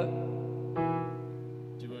it up.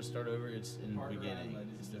 Do you want to start over? It's in the beginning.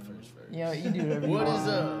 It's the first verse. You know, you do whatever you What want. is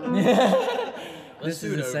up? This do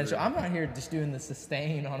is it over. essential. I'm not here just doing the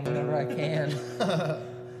sustain on whenever I can.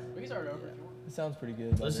 We can start over. It sounds pretty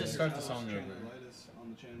good. Let's just start the song over. On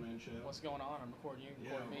the Chan Man Show. What's going on? I'm recording you,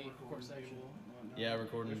 recording me, record section. Yeah,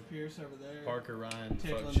 recording Pierce over there. Parker Ryan. Fuck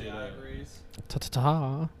Tickling shit the up. ivories.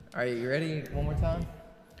 Ta-ta-ta. Are you ready? One more time.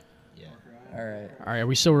 Yeah. All right, All right, are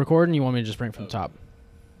we still recording? You want me to just bring it from the top?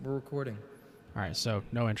 we're recording. All right, so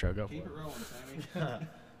no intro. Go for Keep it. it rolling, Sammy.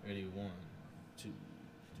 Ready? 1, 2.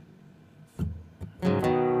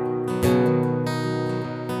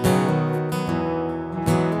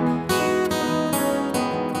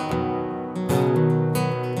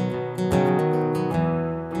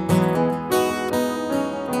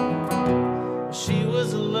 She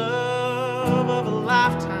was the love of a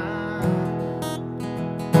lifetime.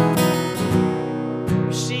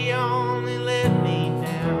 She only let me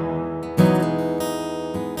down.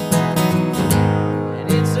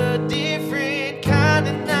 And it's a different kind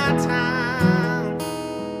of nighttime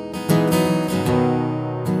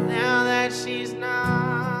now that she's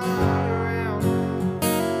not around.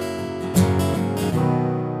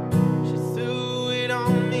 She threw it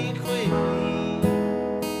on me quickly,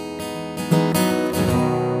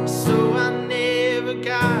 so I never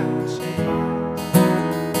got a chance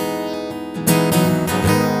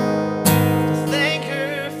to thank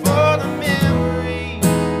her for the memory,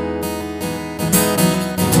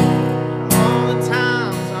 all the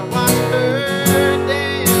times I watched her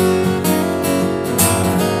dance.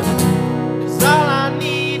 'Cause all I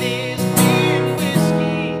need is beer and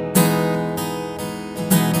whiskey,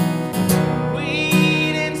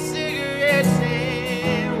 weed and cigarettes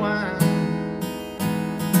and wine.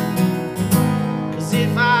 'Cause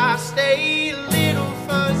if I stay a little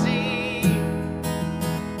fuzzy,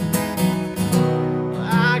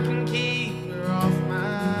 I can keep her off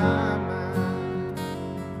my mind.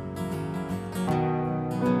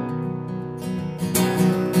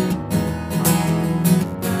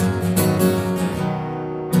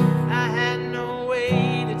 I had no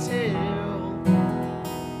way to tell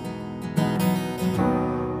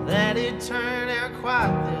that it turned out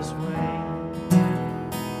quite this way.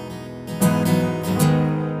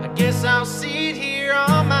 I guess I'll sit here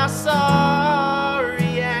on my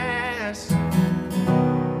sorry ass,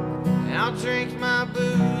 and I'll drink my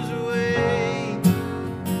booze away.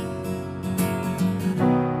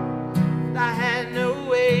 I had no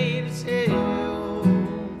way to tell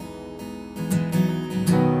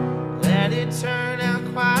that it turned out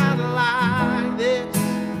quite like this,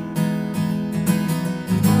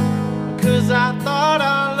 'cause I thought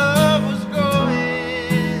our love was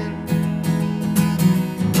growing.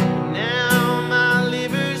 Now my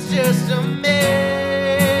liver's just a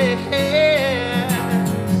mess,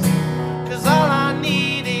 'cause all I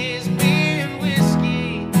need is beer and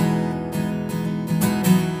whiskey,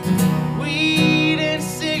 weed and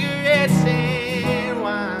cigarettes and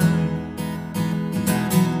wine.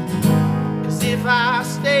 'Cause if I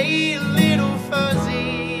stay a little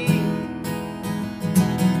fuzzy,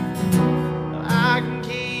 I can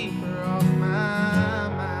keep her off my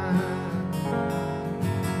mind.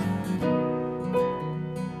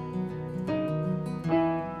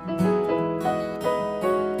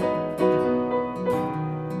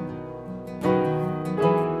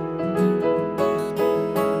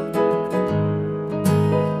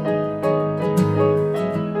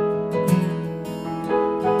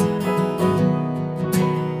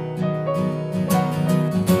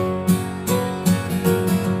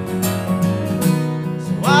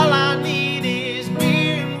 So all I need is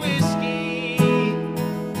beer and whiskey,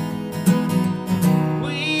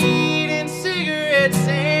 weed and cigarettes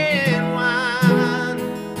and wine.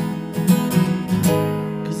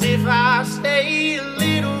 'Cause if I stay a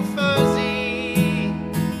little fuzzy,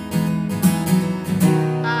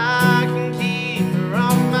 I can keep her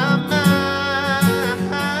off my mind.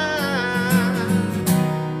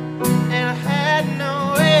 And I had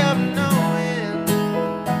no way of knowing,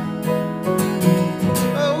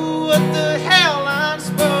 oh, what the hell I'm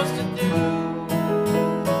supposed to do.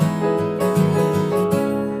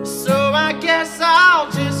 So I guess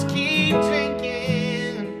I'll just keep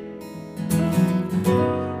drinking.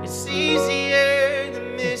 It's easier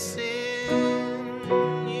than missing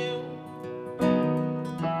you.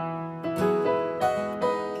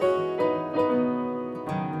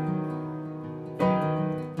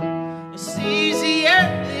 It's easier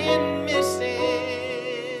than missing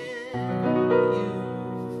you.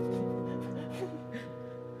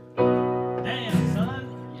 Damn, son.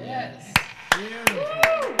 Yes.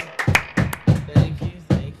 Thank you,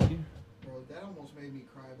 thank you. Bro, that almost made me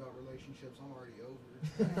cry about relationships I'm already over.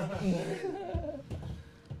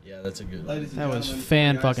 Yeah, that's a good one. Ladies and That was gentlemen,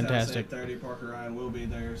 fan-fucking-tastic. 30 Parker Ryan will be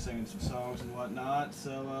there singing some songs and whatnot,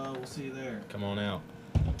 so we'll see you there. Come on out.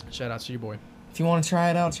 Shout out to you, boy. If you want to try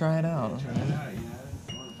it out, try it out. Try it out, you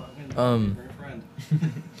know. Bring a friend.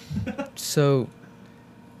 So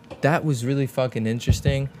that was really fucking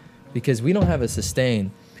interesting because we don't have a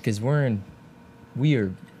sustain because we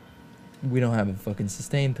don't have a fucking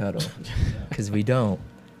sustain pedal because we don't.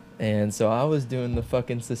 And so I was doing the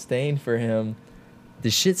fucking sustain for him. The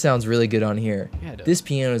shit sounds really good on here. Yeah, it does. This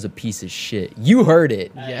piano is a piece of shit. You heard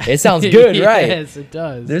it. Yeah. It sounds good, right? Yes, it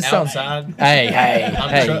does. This sounds. Outside. Hey.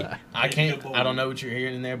 I don't know what you're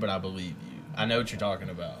hearing in there, but I believe you. I know what you're talking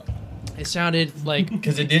about. It sounded like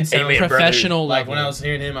Because it did sound professional Like level. when I was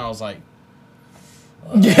hearing him, I was like,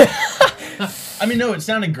 I mean, no, it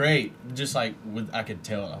sounded great. Just like I could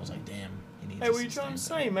tell. I was like, damn. He needs Hey, what you trying to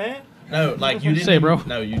say, man? No, like you didn't. Say, bro.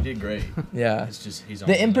 No, you did great. Yeah. It's just he's on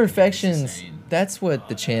The like, imperfections. insane. That's what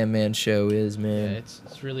the Chan Man show is, Yeah, man. it's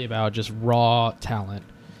really about just raw talent,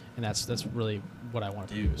 and that's really what I want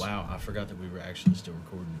to do. Dude, wow! I forgot that we were actually still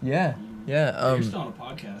recording. Yeah. Yeah. You're still on a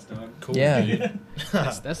podcast, dog. Cool. Yeah. dude.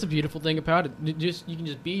 That's the beautiful thing about it. You can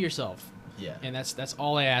just be yourself, Yeah. and that's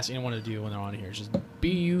all I ask anyone to do when they're on here. Is just be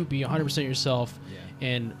you, be 100% yourself, Yeah.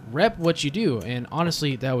 and rep what you do. And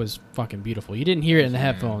honestly, that was fucking beautiful. You didn't hear it in the Yeah.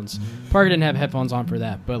 headphones. Parker didn't have headphones on for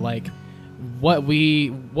that, but like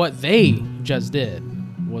what they just did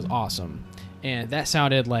was awesome, and that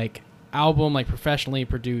sounded like album, like professionally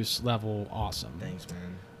produced level awesome. Thanks, man.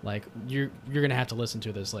 Like you're gonna have to listen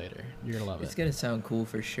to this later. You're gonna love It's it. gonna sound cool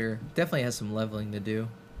for sure. Definitely has some leveling to do.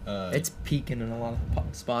 It's peaking in a lot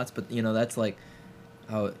of spots, but that's like,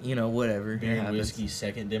 how whatever. Beer It and happens. Whiskey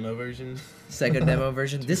second demo version. Second demo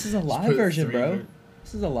version. This is a live put version, 3 bro. ver-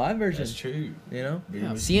 This is a live version. That's true. You know. Beer and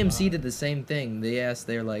Yeah. Whiskey CMC live. did the same thing.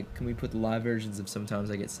 They're like, can we put the live versions of Sometimes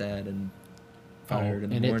I Get Sad and Fired in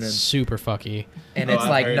the and Morning? it's super fucky. And Oh, it's I've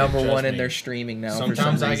like heard it, number trust one in me. their streaming now. Sometimes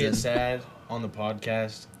for some I reason. Get Sad on the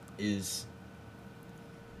podcast is.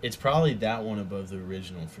 It's probably that one above the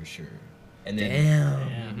original for sure. And then,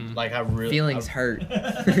 Damn. like, I really Feelings hurt.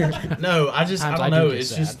 No, I Times don't I do know. get It's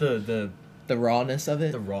sad. just the The rawness of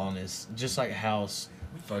it. rawness, just like how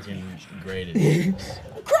fucking great it is.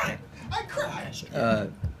 I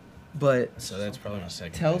cried. But So that's probably my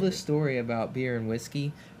second. tell the favorite. story. story about beer and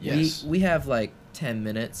whiskey. Yes. We have like 10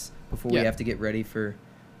 minutes before we Yeah. have to get ready for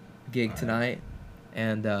gig Alright. tonight.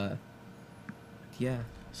 And yeah.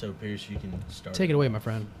 So Pierce, you can start. Take it away, my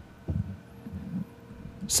friend.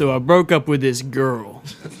 So I broke up with this girl,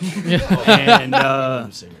 Yeah.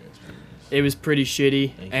 and Cigarettes, please. it was pretty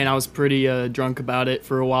shitty, Thank and you. I was pretty drunk about it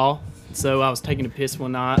for a while. So I was taking a piss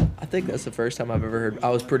one night. I think that's the first time I've ever heard. I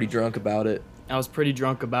was pretty drunk about it. I was pretty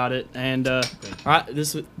drunk about it, and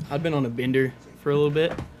I'd been on a bender for a little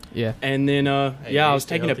bit, Yeah. and then I here's was the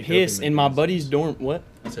taking a healthy piss coping in my mechanism. buddy's dorm. What?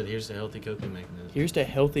 I said, here's the healthy coping mechanism. Here's the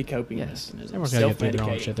healthy coping Yes. mechanism. Everyone's gotta get through their own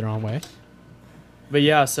Self-medicate. shit their own way. But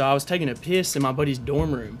yeah, so I was taking a piss in my buddy's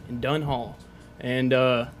dorm room in Dunhall, and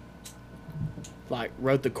like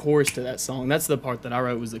wrote the chorus to that song. That's the part that I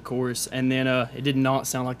wrote was the chorus, and then it did not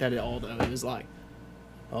sound like that at all though. It was like,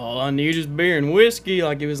 all I need is beer and whiskey.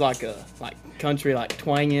 Like it was like a country like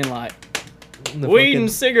twanging like The weed fucking-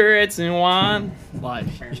 and cigarettes and wine. Like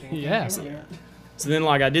Yeah. so then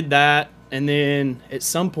like I did that, and then at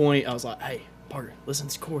some point I was like, hey Parker, listen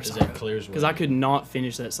to this chorus. Is that Claire's Because I wedding? could not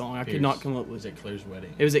finish that song. I could not come up Was with it Claire's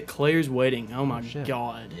wedding? it. Was at Claire's wedding. Oh my shit.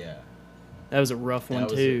 god. Yeah. That was a rough one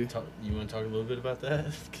That was too. you want to talk a little bit about that?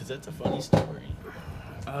 Because that's a funny story.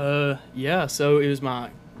 Yeah. So it was my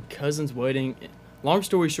cousin's wedding. Long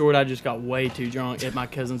story short, I just got way too drunk at my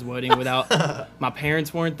cousin's wedding without my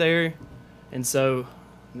parents weren't there, and so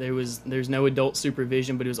there's no adult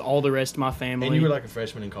supervision, but it was all the rest of my family. And you were like a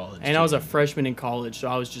freshman in college. And I was too. a freshman in college, so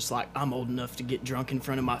I was just like, I'm old enough to get drunk in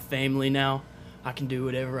front of my family now. I can do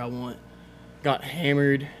whatever I want. Got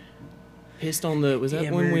hammered. Pissed on the was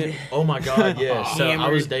that when we Oh my god, yeah. So I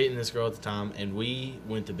was Hammered. dating this girl at the time, and we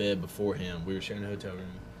went to bed before him. We were sharing a hotel room.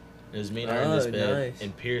 It was me and her in this Oh, bed, nice.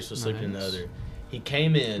 and Pierce was sleeping in the Nice. other. He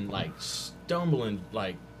came in like stumbling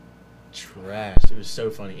like trashed. It was so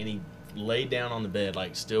funny, and he laid down on the bed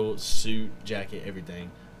like still suit, jacket, everything,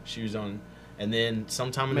 shoes on, and then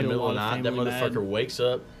sometime in the Made a middle of the lot night, of that family motherfucker mad. wakes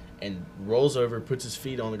up and rolls over, puts his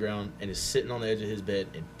feet on the ground, and is sitting on the edge of his bed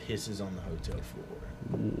and pisses on the hotel floor.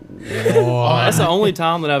 Oh, that's the only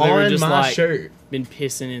time that I've ever on just my like shirt. been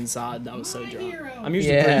pissing inside. I was so drunk. I'm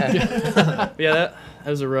usually Yeah. pretty yeah, that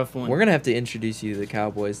was a rough one. We're gonna have to introduce you to the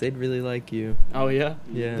Cowboys. They'd really like you. Oh yeah.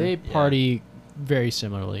 Yeah. They party very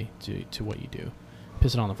similarly to what you do.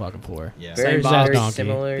 Pissing on the fucking floor. Yeah. very, vibe. very Donkey.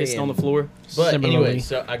 similar. Pissed on the and floor. But Similarly. anyway,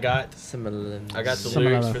 so I got Similar. the Similar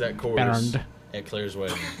lyrics for that chorus patterned. at Claire's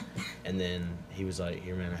wedding, and then he was like,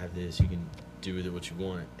 "Here, man, I have this. You can do with it what you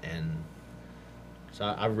want." And so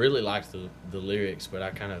I really liked the lyrics, but I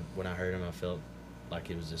kind of when I heard him, I felt like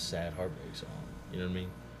it was a sad heartbreak song. You know what I mean?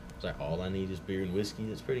 It's like all I need is beer and whiskey.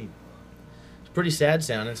 It's pretty sad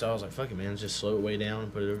sounding. So I was like, "Fuck it, man, just slow it way down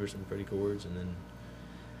and put it over some pretty chords." And then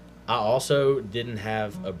I also didn't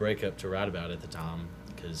have a breakup to write about at the time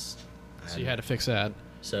because. So you had to fix that.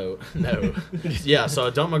 So no, yeah. So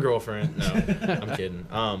I dumped my girlfriend. No, I'm kidding.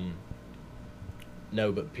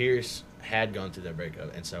 No, but Pierce had gone through that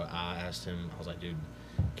breakup, and so I asked him. I was like, dude,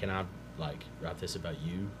 can I like write this about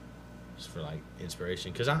you, just for like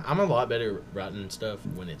inspiration? Because I'm a lot better at writing stuff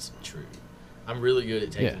when it's true. I'm really good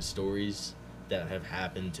at taking stories that have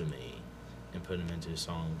happened to me and putting them into a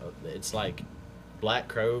song. It's like Black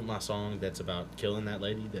Crow, my song that's about killing that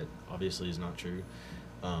lady. That obviously is not true.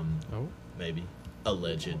 Maybe.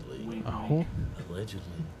 Allegedly.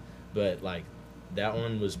 Allegedly. But, like, that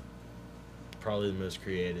one was probably the most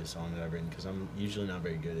creative song that I've written because I'm usually not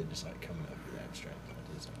very good at just, like, coming up with abstract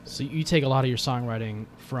ideas. So you take a lot of your songwriting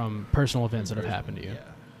from personal events that have happened to you? Yeah.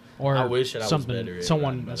 Or I wish that I was better at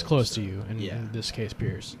someone writing that's about close other to you, stuff. in this case,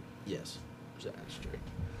 Pierce. Yes. That's true.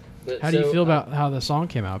 But How do you feel about how the song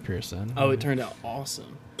came out, Pierce, then? Oh, it turned out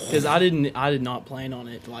awesome. Because I did not plan on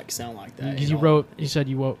it to like sound like that. Because you said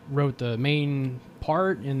you wrote the main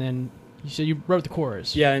part, and then you said you wrote the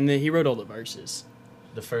chorus. Yeah, and then he wrote all the verses.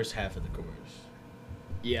 the first half of the chorus.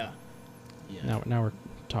 Yeah. Yeah. Now we're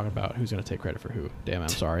talking about who's going to take credit for who. Damn, I'm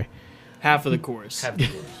sorry. Half of the chorus. Half the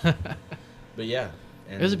chorus. But yeah.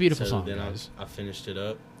 And It was a beautiful so song, Then guys. I finished it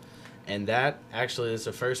up. And that actually is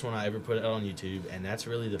the first one I ever put out on YouTube. And that's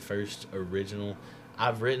really the first original.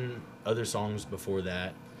 I've written other songs before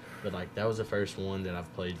that. But like that was the first one that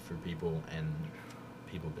I've played for people. And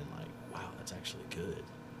people have been like, wow, that's actually good.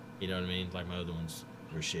 You know what I mean? Like my other ones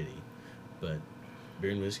were shitty. But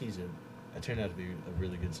Beer and Whiskey's it turned out to be a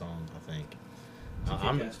really good song, I think. It's a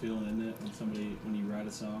kick-ass feeling, isn't it? When you write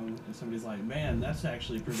a song and somebody's like, man, that's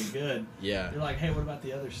actually pretty good. Yeah. You're like, hey, what about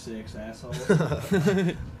the other 6 assholes?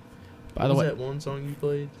 By the way, that one song you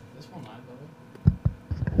played? this one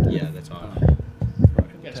live, Yeah, that's all.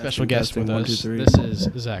 we got a special guest with testing, 1, 2, us. 3. This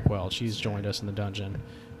is Zach Welch. He's joined us in the dungeon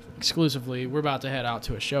exclusively. We're about to head out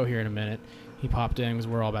to a show here in a minute. He popped in because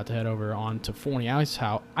we're all about to head over on to Forney Ice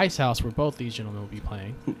House, where both these gentlemen will be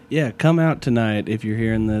playing. Yeah, come out tonight if you're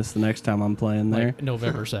hearing this the next time I'm playing there. Like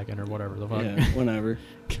November 2nd or whatever the fuck. Yeah, whenever.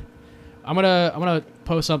 I'm gonna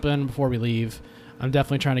post something before we leave. I'm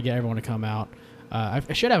definitely trying to get everyone to come out. I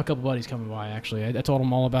should have a couple buddies coming by, actually. I told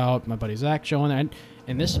them all about my buddy Zach showing that.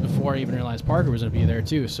 And this is before I even realized Parker was going to be there,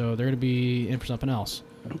 too. So they're going to be in for something else.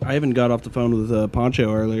 I even got off the phone with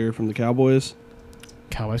Poncho earlier from the Cowboys.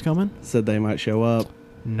 Cowboys coming? Said they might show up.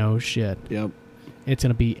 No shit. Yep. It's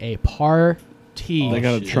going to be a party. They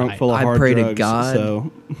got a trunk tonight. full of I hard pray to drugs. God.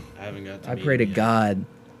 So I haven't got to I meet pray to him yet. God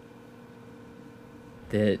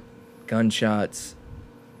that gunshots,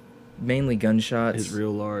 mainly gunshots, it's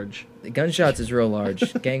real large. gunshots is real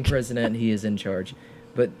large. Gang president, he is in charge.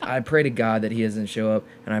 But I pray to God that he doesn't show up,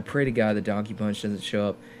 and I pray to God that Donkey Punch doesn't show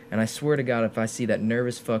up. And I swear to God, if I see that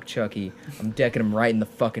nervous fuck Chucky, I'm decking him right in the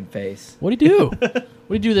fucking face. What'd he do? What'd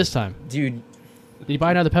he do this time? Dude, Did he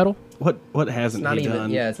buy another pedal? What it's hasn't not he even.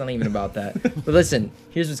 done? Yeah, it's not even about that. But listen,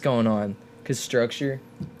 here's what's going on. Cause structure,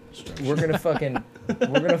 we're gonna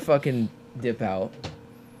fucking dip out.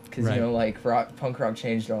 Cause Right. you know, like punk rock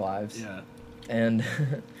changed our lives. Yeah. And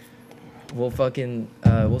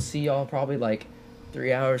we'll see y'all probably like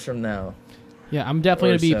 3 hours from now. Yeah, I'm definitely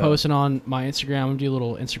Or going to be so. posting on my Instagram. I'm going to do a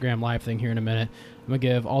little Instagram live thing here in a minute. I'm going to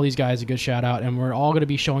give all these guys a good shout out, and we're all going to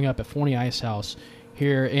be showing up at Forney Ice House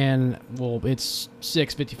here in, well, it's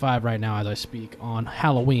 6:55 right now as I speak on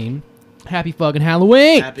Halloween. Happy fucking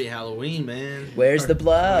Halloween! Happy Halloween, man. Where's the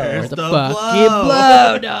blow? Where's the the fucking blow?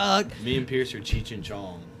 blow, dog? Me and Pierce are Cheech and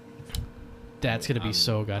Chong. That's going to be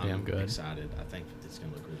so goddamn I'm good. excited. I think it's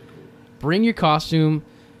going to look really cool. Bring your costume.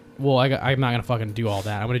 Well, I'm not going to fucking do all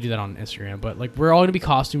that. I'm going to do that on Instagram. But, like, we're all going to be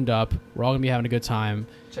costumed up. We're all going to be having a good time.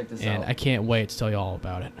 Check this And out. I can't wait to tell you all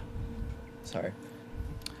about it. Sorry.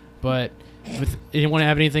 But with anyone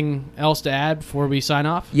have anything else to add before we sign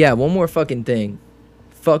off? Yeah, one more fucking thing.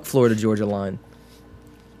 Fuck Florida Georgia line.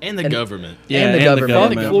 And the And- government. Yeah, And the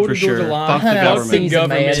government. Florida for sure. Georgia line. Fuck the Fuck government. the Season, man.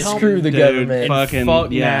 government. Screw the Dude, government. fucking,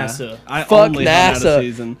 fuck yeah. NASA. I Fuck only hung out NASA. a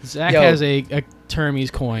season. Zach Yo. has a term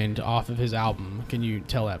he's coined off of his album. Can you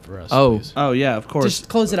tell that for us? Oh. please? Oh yeah, of course. Just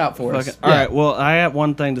close it out for us. Fucking- all right. Well, I have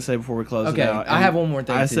one thing to say before we close Okay, it out. I and have one more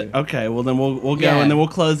thing I too. said, okay, well then we'll go Yeah. and then we'll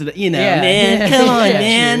close it. You know, Yeah. man, Yeah. come on, Yeah,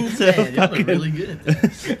 man. sure. So Man, y'all are fucking- really good at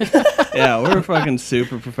this. yeah, we're fucking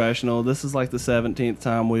super professional. This is like the 17th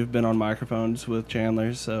time we've been on microphones with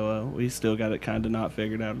Chandler, so we still got it kind of not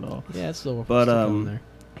figured out at all. Yeah, it's still, But, still going there.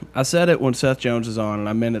 I said it when Seth Jones was on, and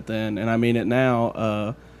I meant it then, and I mean it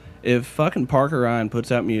now. If fucking Parker Ryan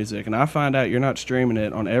puts out music, and I find out you're not streaming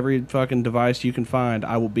it on every fucking device you can find,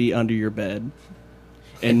 I will be under your bed.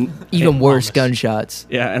 and Even worse, promise. gunshots.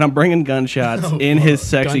 yeah, and I'm bringing gunshots in his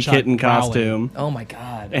sexy Gunshot kitten growling. costume, Oh my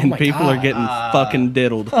god. Oh and my people god. are getting fucking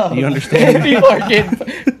diddled. You understand? People are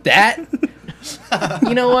getting that.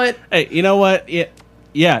 You know what? Hey, you know what?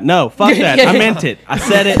 Yeah, no, fuck that. I meant it. I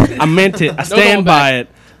said it. I meant it. I stand going by it.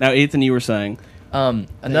 Now, Ethan, you were saying.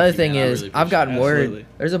 Another you, thing man. I is, really I've gotten word. Absolutely.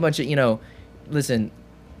 There's a bunch of listen.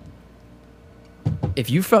 If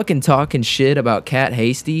you fucking talking shit about Cat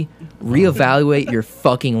Hasty, reevaluate your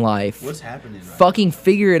fucking life. What's happening right Fucking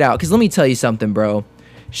figure it out. Cause let me tell you something, bro.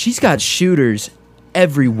 She's got shooters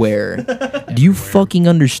everywhere. Do you fucking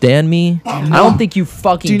understand me? I don't think you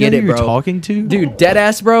fucking Do you get know it, who bro. you're talking to? Dude, dead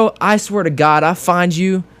ass, bro. I swear to God, I find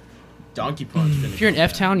you, Donkey Punch. If you're in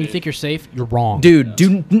F Town, you think you're safe. You're wrong, dude.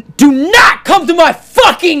 Do not come to my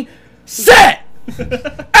fucking set.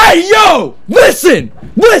 Hey, yo, listen.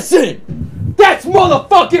 That's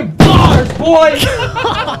motherfucking bars, boy.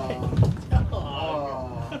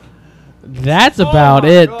 That's about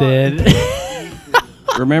it, then.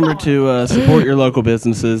 Remember to support your local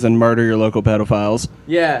businesses and murder your local pedophiles.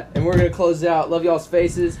 Yeah, and we're gonna close it out. Love y'all's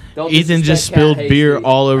faces. Don't Ethan just disrespect spilled Cat beer Hasty.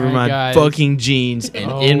 all over Alright, my guys. fucking jeans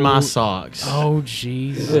and in my socks. Oh,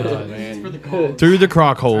 Jesus. Through the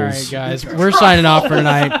crock All holes. right, guys. We're signing off for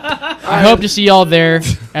tonight. I hope to see y'all there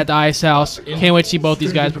at the Ice House. Can't wait to see both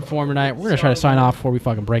these guys perform tonight. We're going to try to sign off before we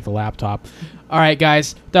fucking break the laptop. All right,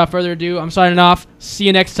 guys. Without further ado, I'm signing off. See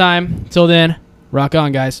you next time. Till then, rock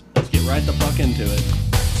on, guys. Let's get right the fuck into it.